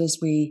that as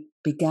we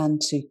began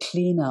to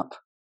clean up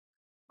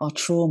our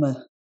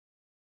trauma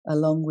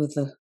along with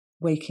the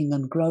waking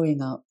and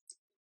growing up,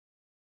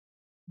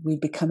 we're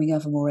becoming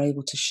ever more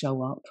able to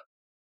show up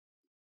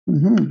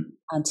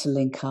and to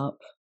link up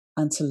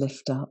and to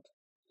lift up.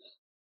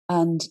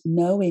 And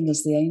knowing,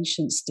 as the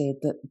ancients did,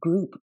 that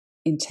group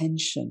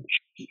intention,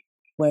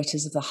 where it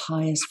is of the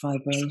highest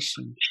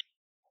vibration,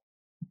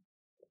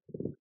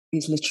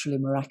 is literally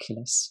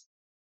miraculous.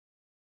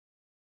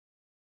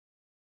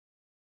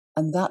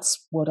 And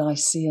that's what I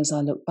see as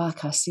I look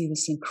back. I see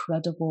this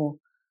incredible,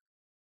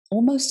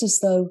 almost as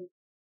though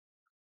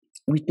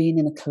we'd been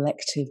in a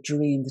collective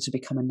dream that had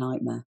become a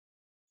nightmare.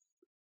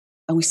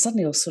 And we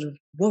suddenly all sort of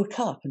woke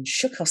up and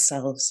shook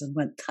ourselves and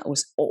went, that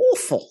was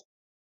awful.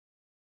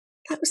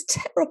 That was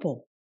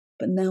terrible.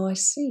 But now I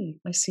see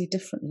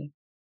differently.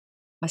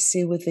 I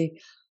see with the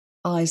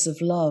eyes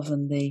of love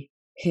and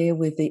hear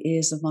with the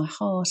ears of my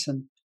heart,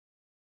 and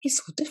it's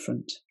all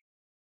different.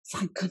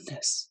 Thank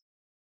goodness.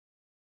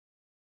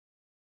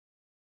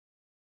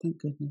 Thank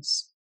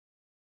goodness.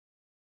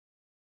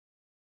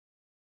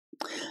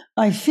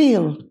 I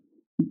feel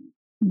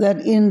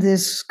that in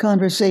this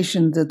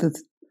conversation that the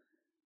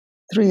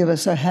three of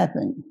us are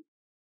having,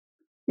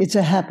 it's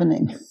a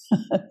happening.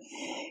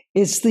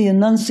 It's the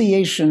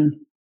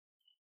enunciation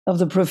of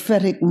the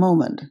prophetic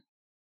moment,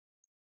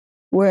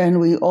 wherein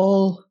we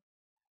all,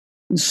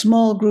 in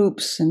small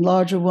groups and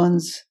larger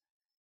ones,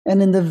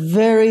 and in the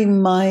very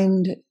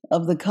mind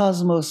of the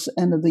cosmos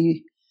and of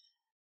the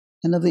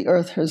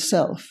earth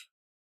herself,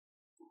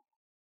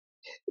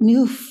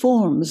 new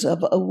forms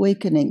of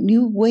awakening,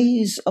 new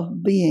ways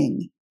of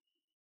being,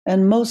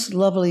 and most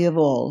lovely of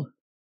all,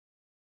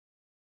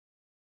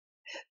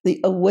 the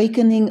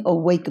awakening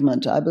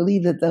awakement. I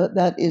believe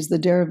that is the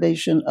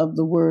derivation of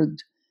the word,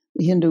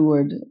 the Hindu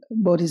word,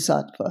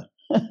 bodhisattva.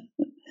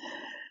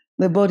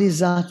 The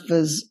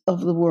bodhisattvas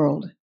of the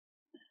world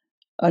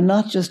are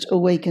not just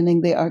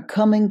awakening, they are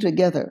coming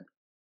together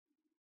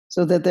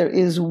so that there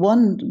is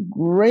one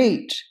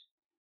great,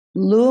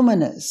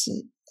 luminous,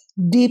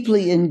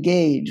 deeply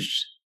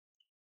engaged,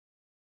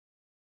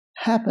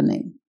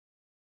 happening,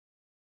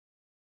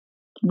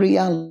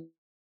 reality,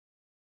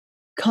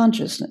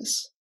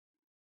 consciousness.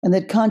 And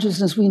that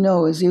consciousness, we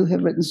know, as you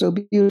have written so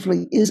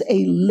beautifully, is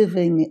a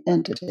living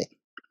entity.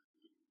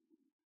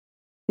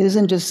 It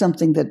isn't just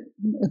something that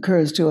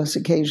occurs to us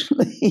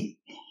occasionally,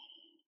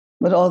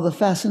 but all the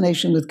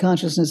fascination with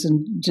consciousness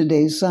in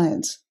today's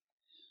science.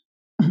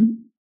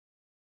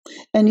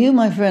 And you,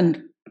 my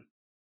friend,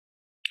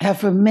 have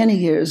for many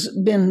years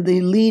been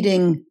the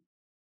leading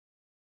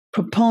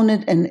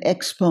proponent and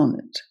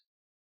exponent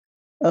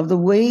of the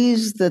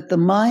ways that the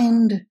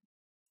mind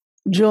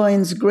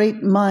joins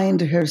great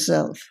mind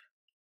herself,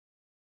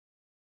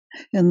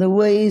 and the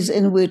ways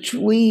in which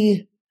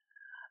we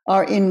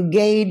are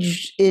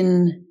engaged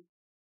in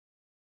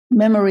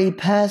memory,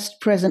 past,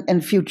 present,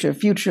 and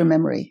future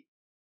memory,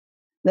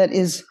 that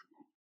is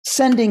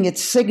sending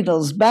its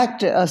signals back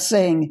to us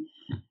saying,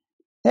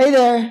 hey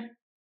there,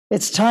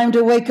 it's time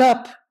to wake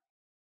up.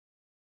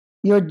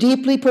 You're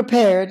deeply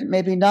prepared,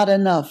 maybe not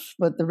enough,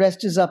 but the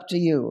rest is up to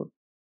you.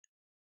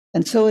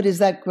 And so it is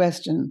that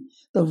question.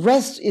 The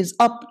rest is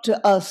up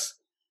to us.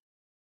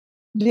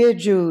 Dear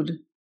Jude,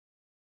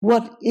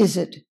 what is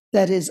it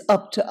that is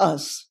up to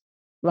us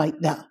right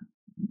now?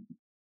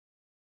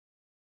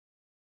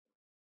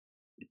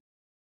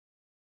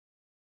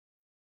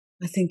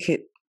 I think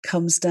it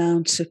comes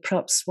down to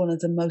perhaps one of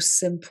the most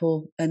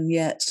simple and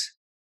yet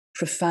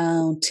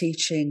profound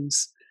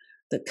teachings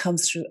that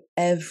comes through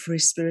every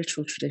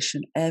spiritual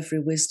tradition, every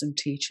wisdom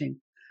teaching.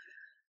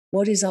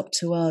 What is up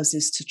to us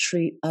is to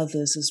treat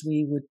others as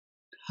we would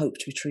hope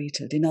to be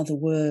treated. In other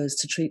words,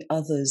 to treat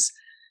others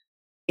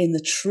in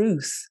the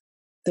truth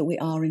that we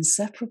are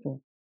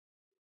inseparable,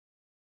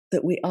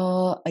 that we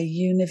are a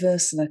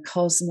universe and a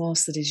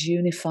cosmos that is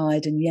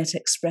unified and yet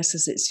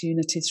expresses its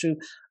unity through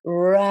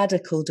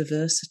radical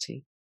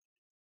diversity.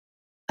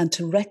 And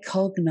to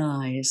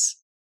recognize,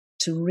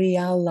 to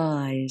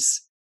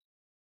realize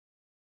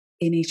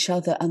in each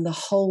other and the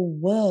whole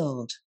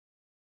world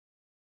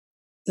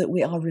that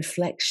we are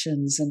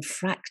reflections and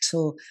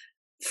fractals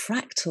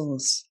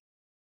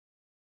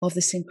of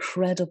this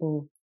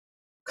incredible,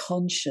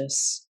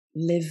 conscious,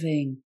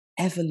 living,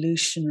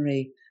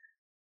 evolutionary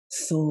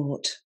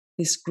thought,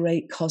 this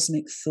great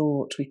cosmic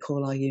thought we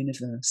call our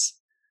universe.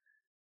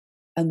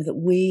 And that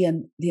we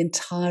and the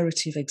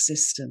entirety of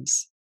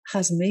existence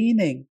has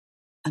meaning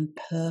and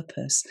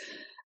purpose.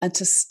 And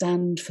to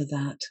stand for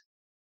that,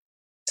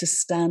 to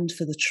stand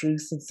for the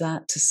truth of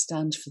that, to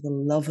stand for the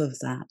love of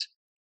that,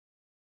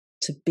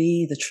 to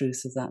be the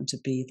truth of that and to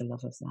be the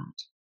love of that.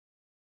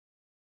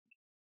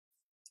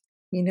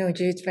 You know,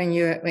 Jude, when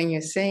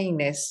you're saying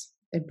this,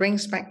 it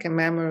brings back a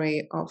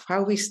memory of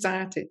how we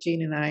started,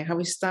 Jean and I, how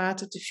we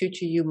started the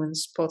Future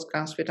Humans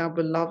podcast with our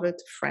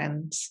beloved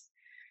friend,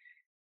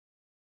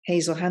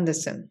 Hazel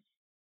Henderson,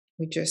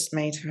 who just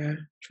made her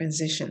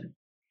transition.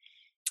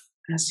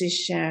 And she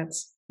shared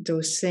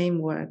those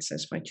same words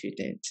as what you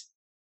did.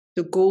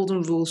 The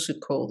golden rule, she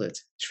called it.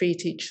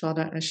 Treat each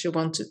other as she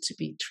wanted to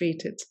be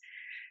treated.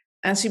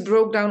 And she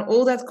broke down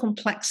all that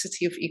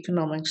complexity of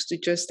economics to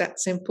just that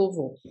simple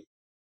rule.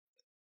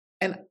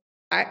 And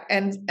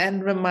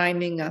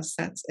reminding us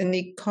that an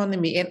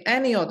economy in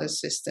any other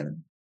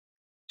system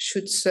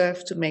should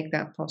serve to make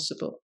that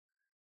possible,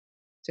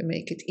 to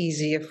make it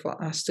easier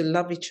for us to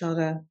love each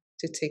other,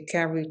 to take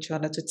care of each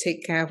other, to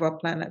take care of our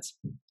planet,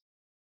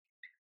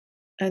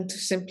 and to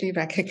simply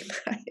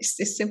recognize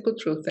this simple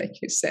truth that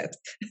you said,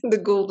 the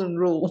golden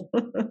rule.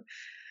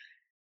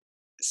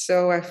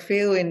 So I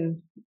feel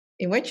in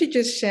what you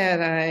just shared,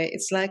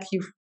 it's like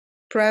you've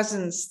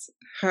presenced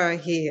her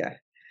here.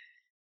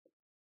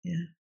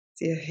 Yeah,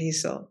 dear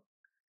Hazel,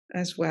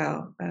 as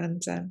well.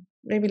 And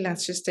maybe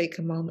let's just take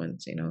a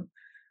moment,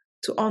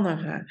 to honor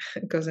her,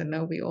 because I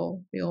know we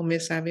all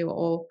miss her. We were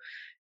all,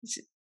 this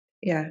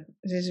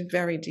is a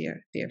very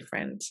dear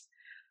friend.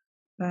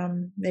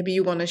 Maybe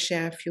you want to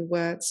share a few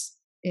words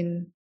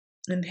in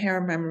her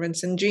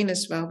remembrance, and Jean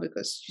as well,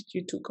 because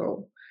you two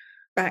go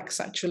back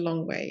such a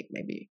long way.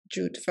 Maybe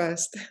Jude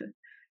first,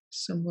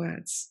 some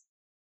words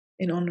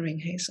in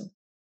honoring Hazel.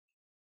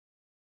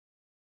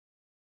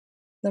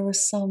 There are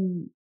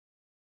some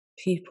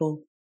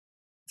people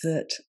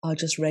that are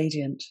just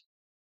radiant.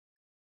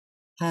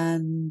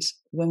 And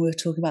when we were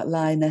talking about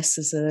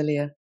lionesses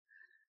earlier,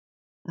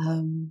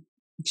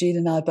 Jean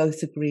and I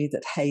both agree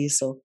that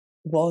Hazel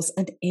was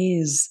and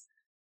is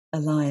a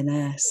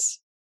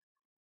lioness.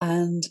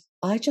 And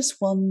I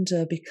just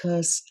wonder,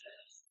 because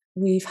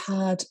we've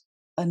had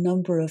a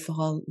number of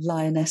our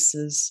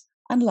lionesses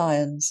and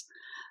lions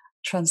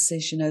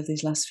transition over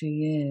these last few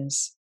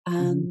years.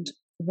 And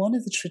one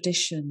of the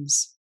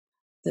traditions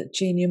that,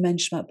 Jean, you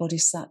mentioned about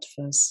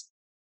bodhisattvas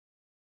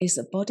is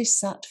that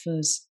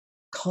bodhisattvas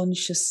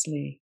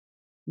consciously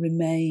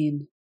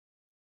remain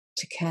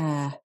to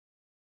care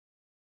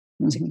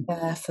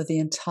for the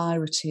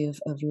entirety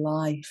of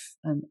life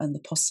and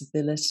the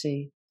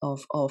possibility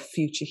of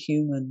future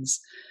humans.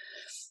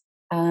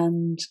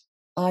 And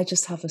I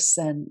just have a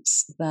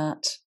sense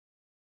that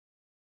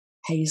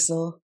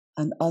Hazel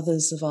and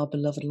others of our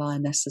beloved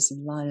lionesses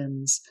and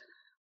lions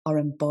are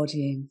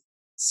embodying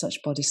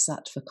such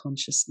bodhisattva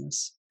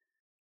consciousness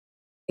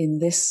in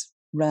this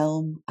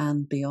realm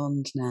and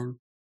beyond now.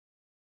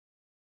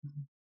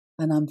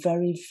 And I'm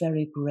very,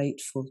 very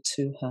grateful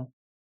to her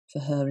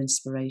for her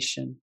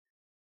inspiration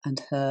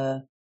and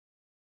her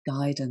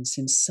guidance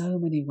in so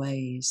many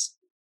ways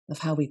of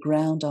how we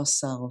ground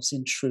ourselves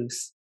in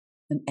truth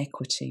and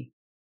equity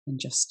and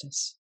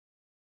justice.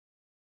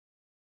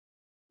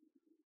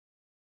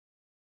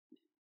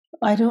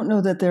 I don't know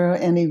that there are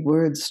any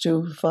words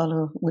to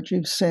follow what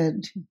you've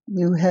said.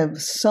 You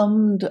have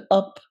summed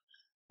up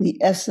the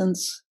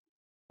essence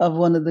of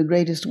one of the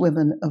greatest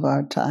women of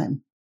our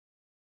time.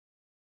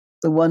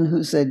 The one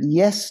who said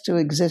yes to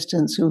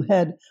existence, who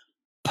had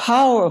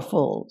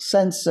powerful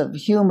sense of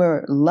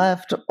humor,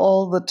 laughed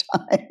all the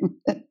time.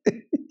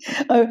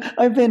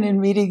 I've been in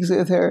meetings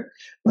with her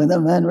when the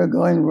men were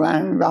going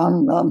round,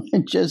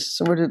 and just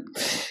sort of,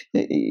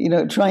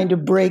 trying to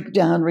break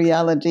down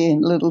reality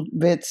in little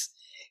bits.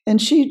 And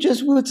she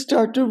just would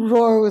start to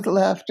roar with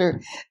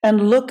laughter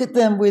and look at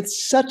them with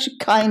such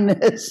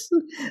kindness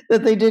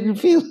that they didn't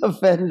feel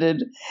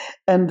offended.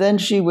 And then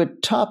she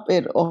would top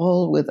it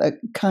all with a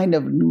kind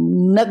of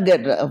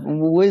nugget of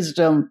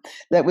wisdom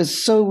that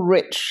was so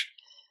rich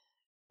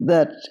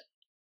that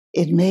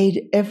it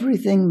made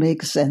everything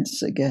make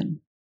sense again.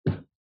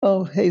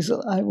 Oh,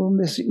 Hazel, I will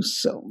miss you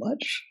so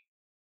much.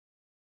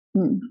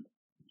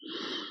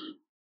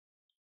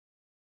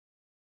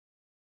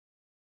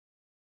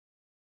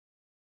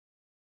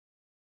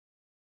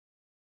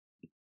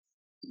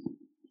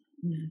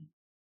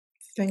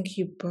 Thank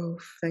you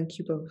both. Thank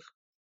you both.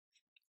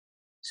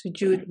 So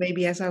Jude,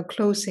 maybe as our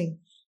closing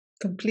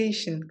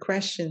completion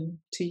question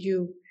to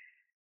you,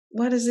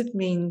 what does it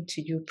mean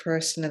to you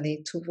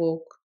personally to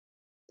walk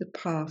the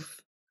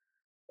path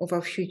of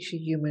our future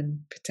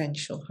human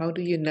potential? How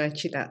do you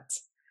nurture that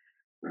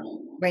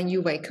when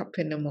you wake up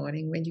in the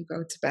morning, when you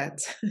go to bed?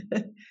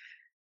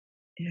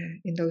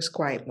 In those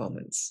quiet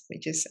moments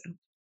with yourself.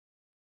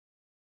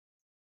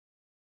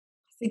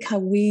 think I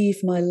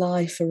weave my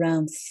life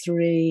around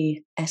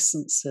three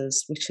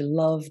essences, which are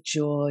love,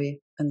 joy,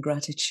 and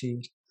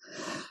gratitude.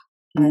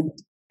 Mm. And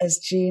as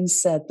Jean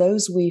said,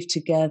 those weave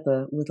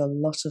together with a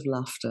lot of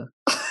laughter.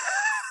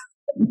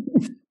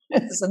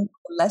 There's a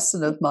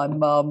lesson of my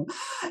mum.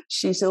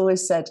 She's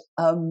always said,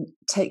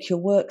 take your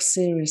work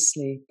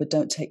seriously, but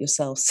don't take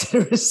yourself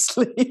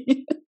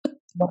seriously.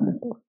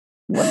 Wonderful.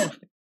 Wonderful.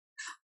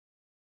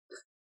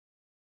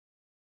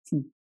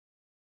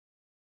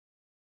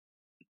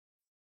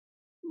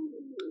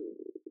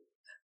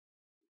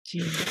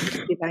 Jean,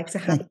 would you like to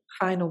have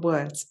final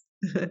words?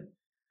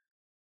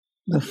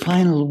 The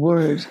final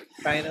word.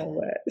 Final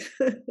word.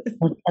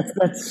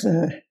 That's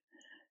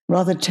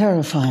rather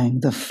terrifying.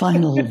 The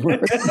final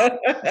word.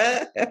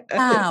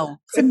 Now,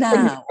 for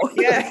now.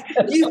 Yeah,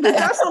 you put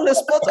us on the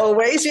spot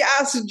always. You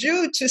ask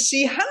Jude to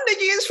see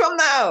 100 years from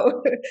now.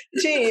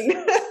 Jean.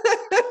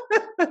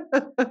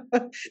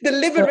 The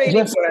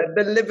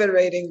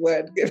liberating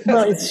word.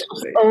 Well, it's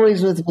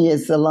always with me,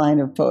 it's the line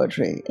of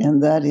poetry,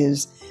 and that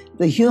is,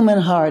 the human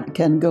heart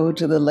can go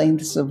to the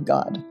lengths of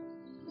God.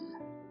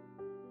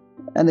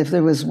 And if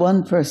there was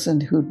one person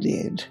who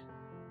did,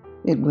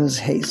 it was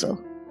Hazel.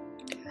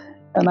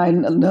 And I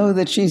know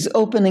that she's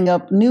opening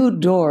up new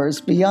doors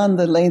beyond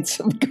the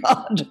lengths of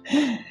God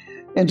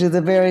into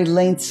the very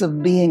lengths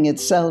of being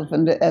itself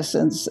and the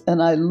essence.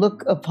 And I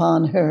look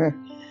upon her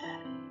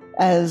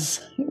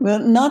as, well,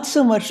 not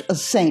so much a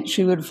saint,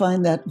 she would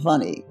find that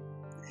funny,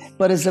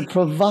 but as a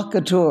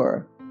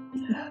provocateur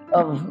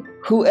of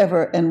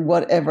whoever and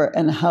whatever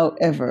and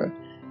however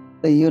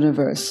the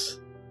universe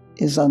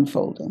is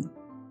unfolding.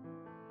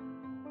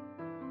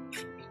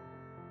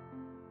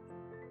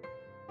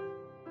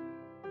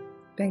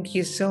 Thank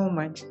you so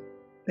much.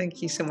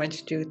 Thank you so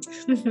much, Jude.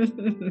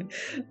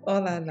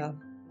 All our love.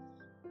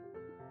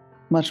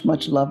 Much,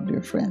 much love,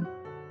 dear friend.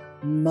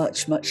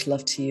 Much, much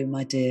love to you,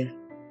 my dear.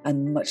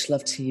 And much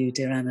love to you,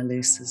 dear Anna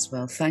Luce, as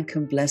well. Thank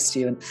and bless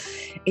you. And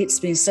it's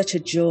been such a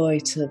joy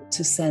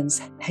to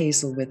sense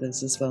Hazel with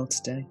us as well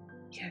today.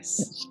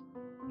 Yes.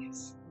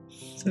 Yes.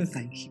 So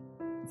thank you.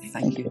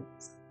 Thank you.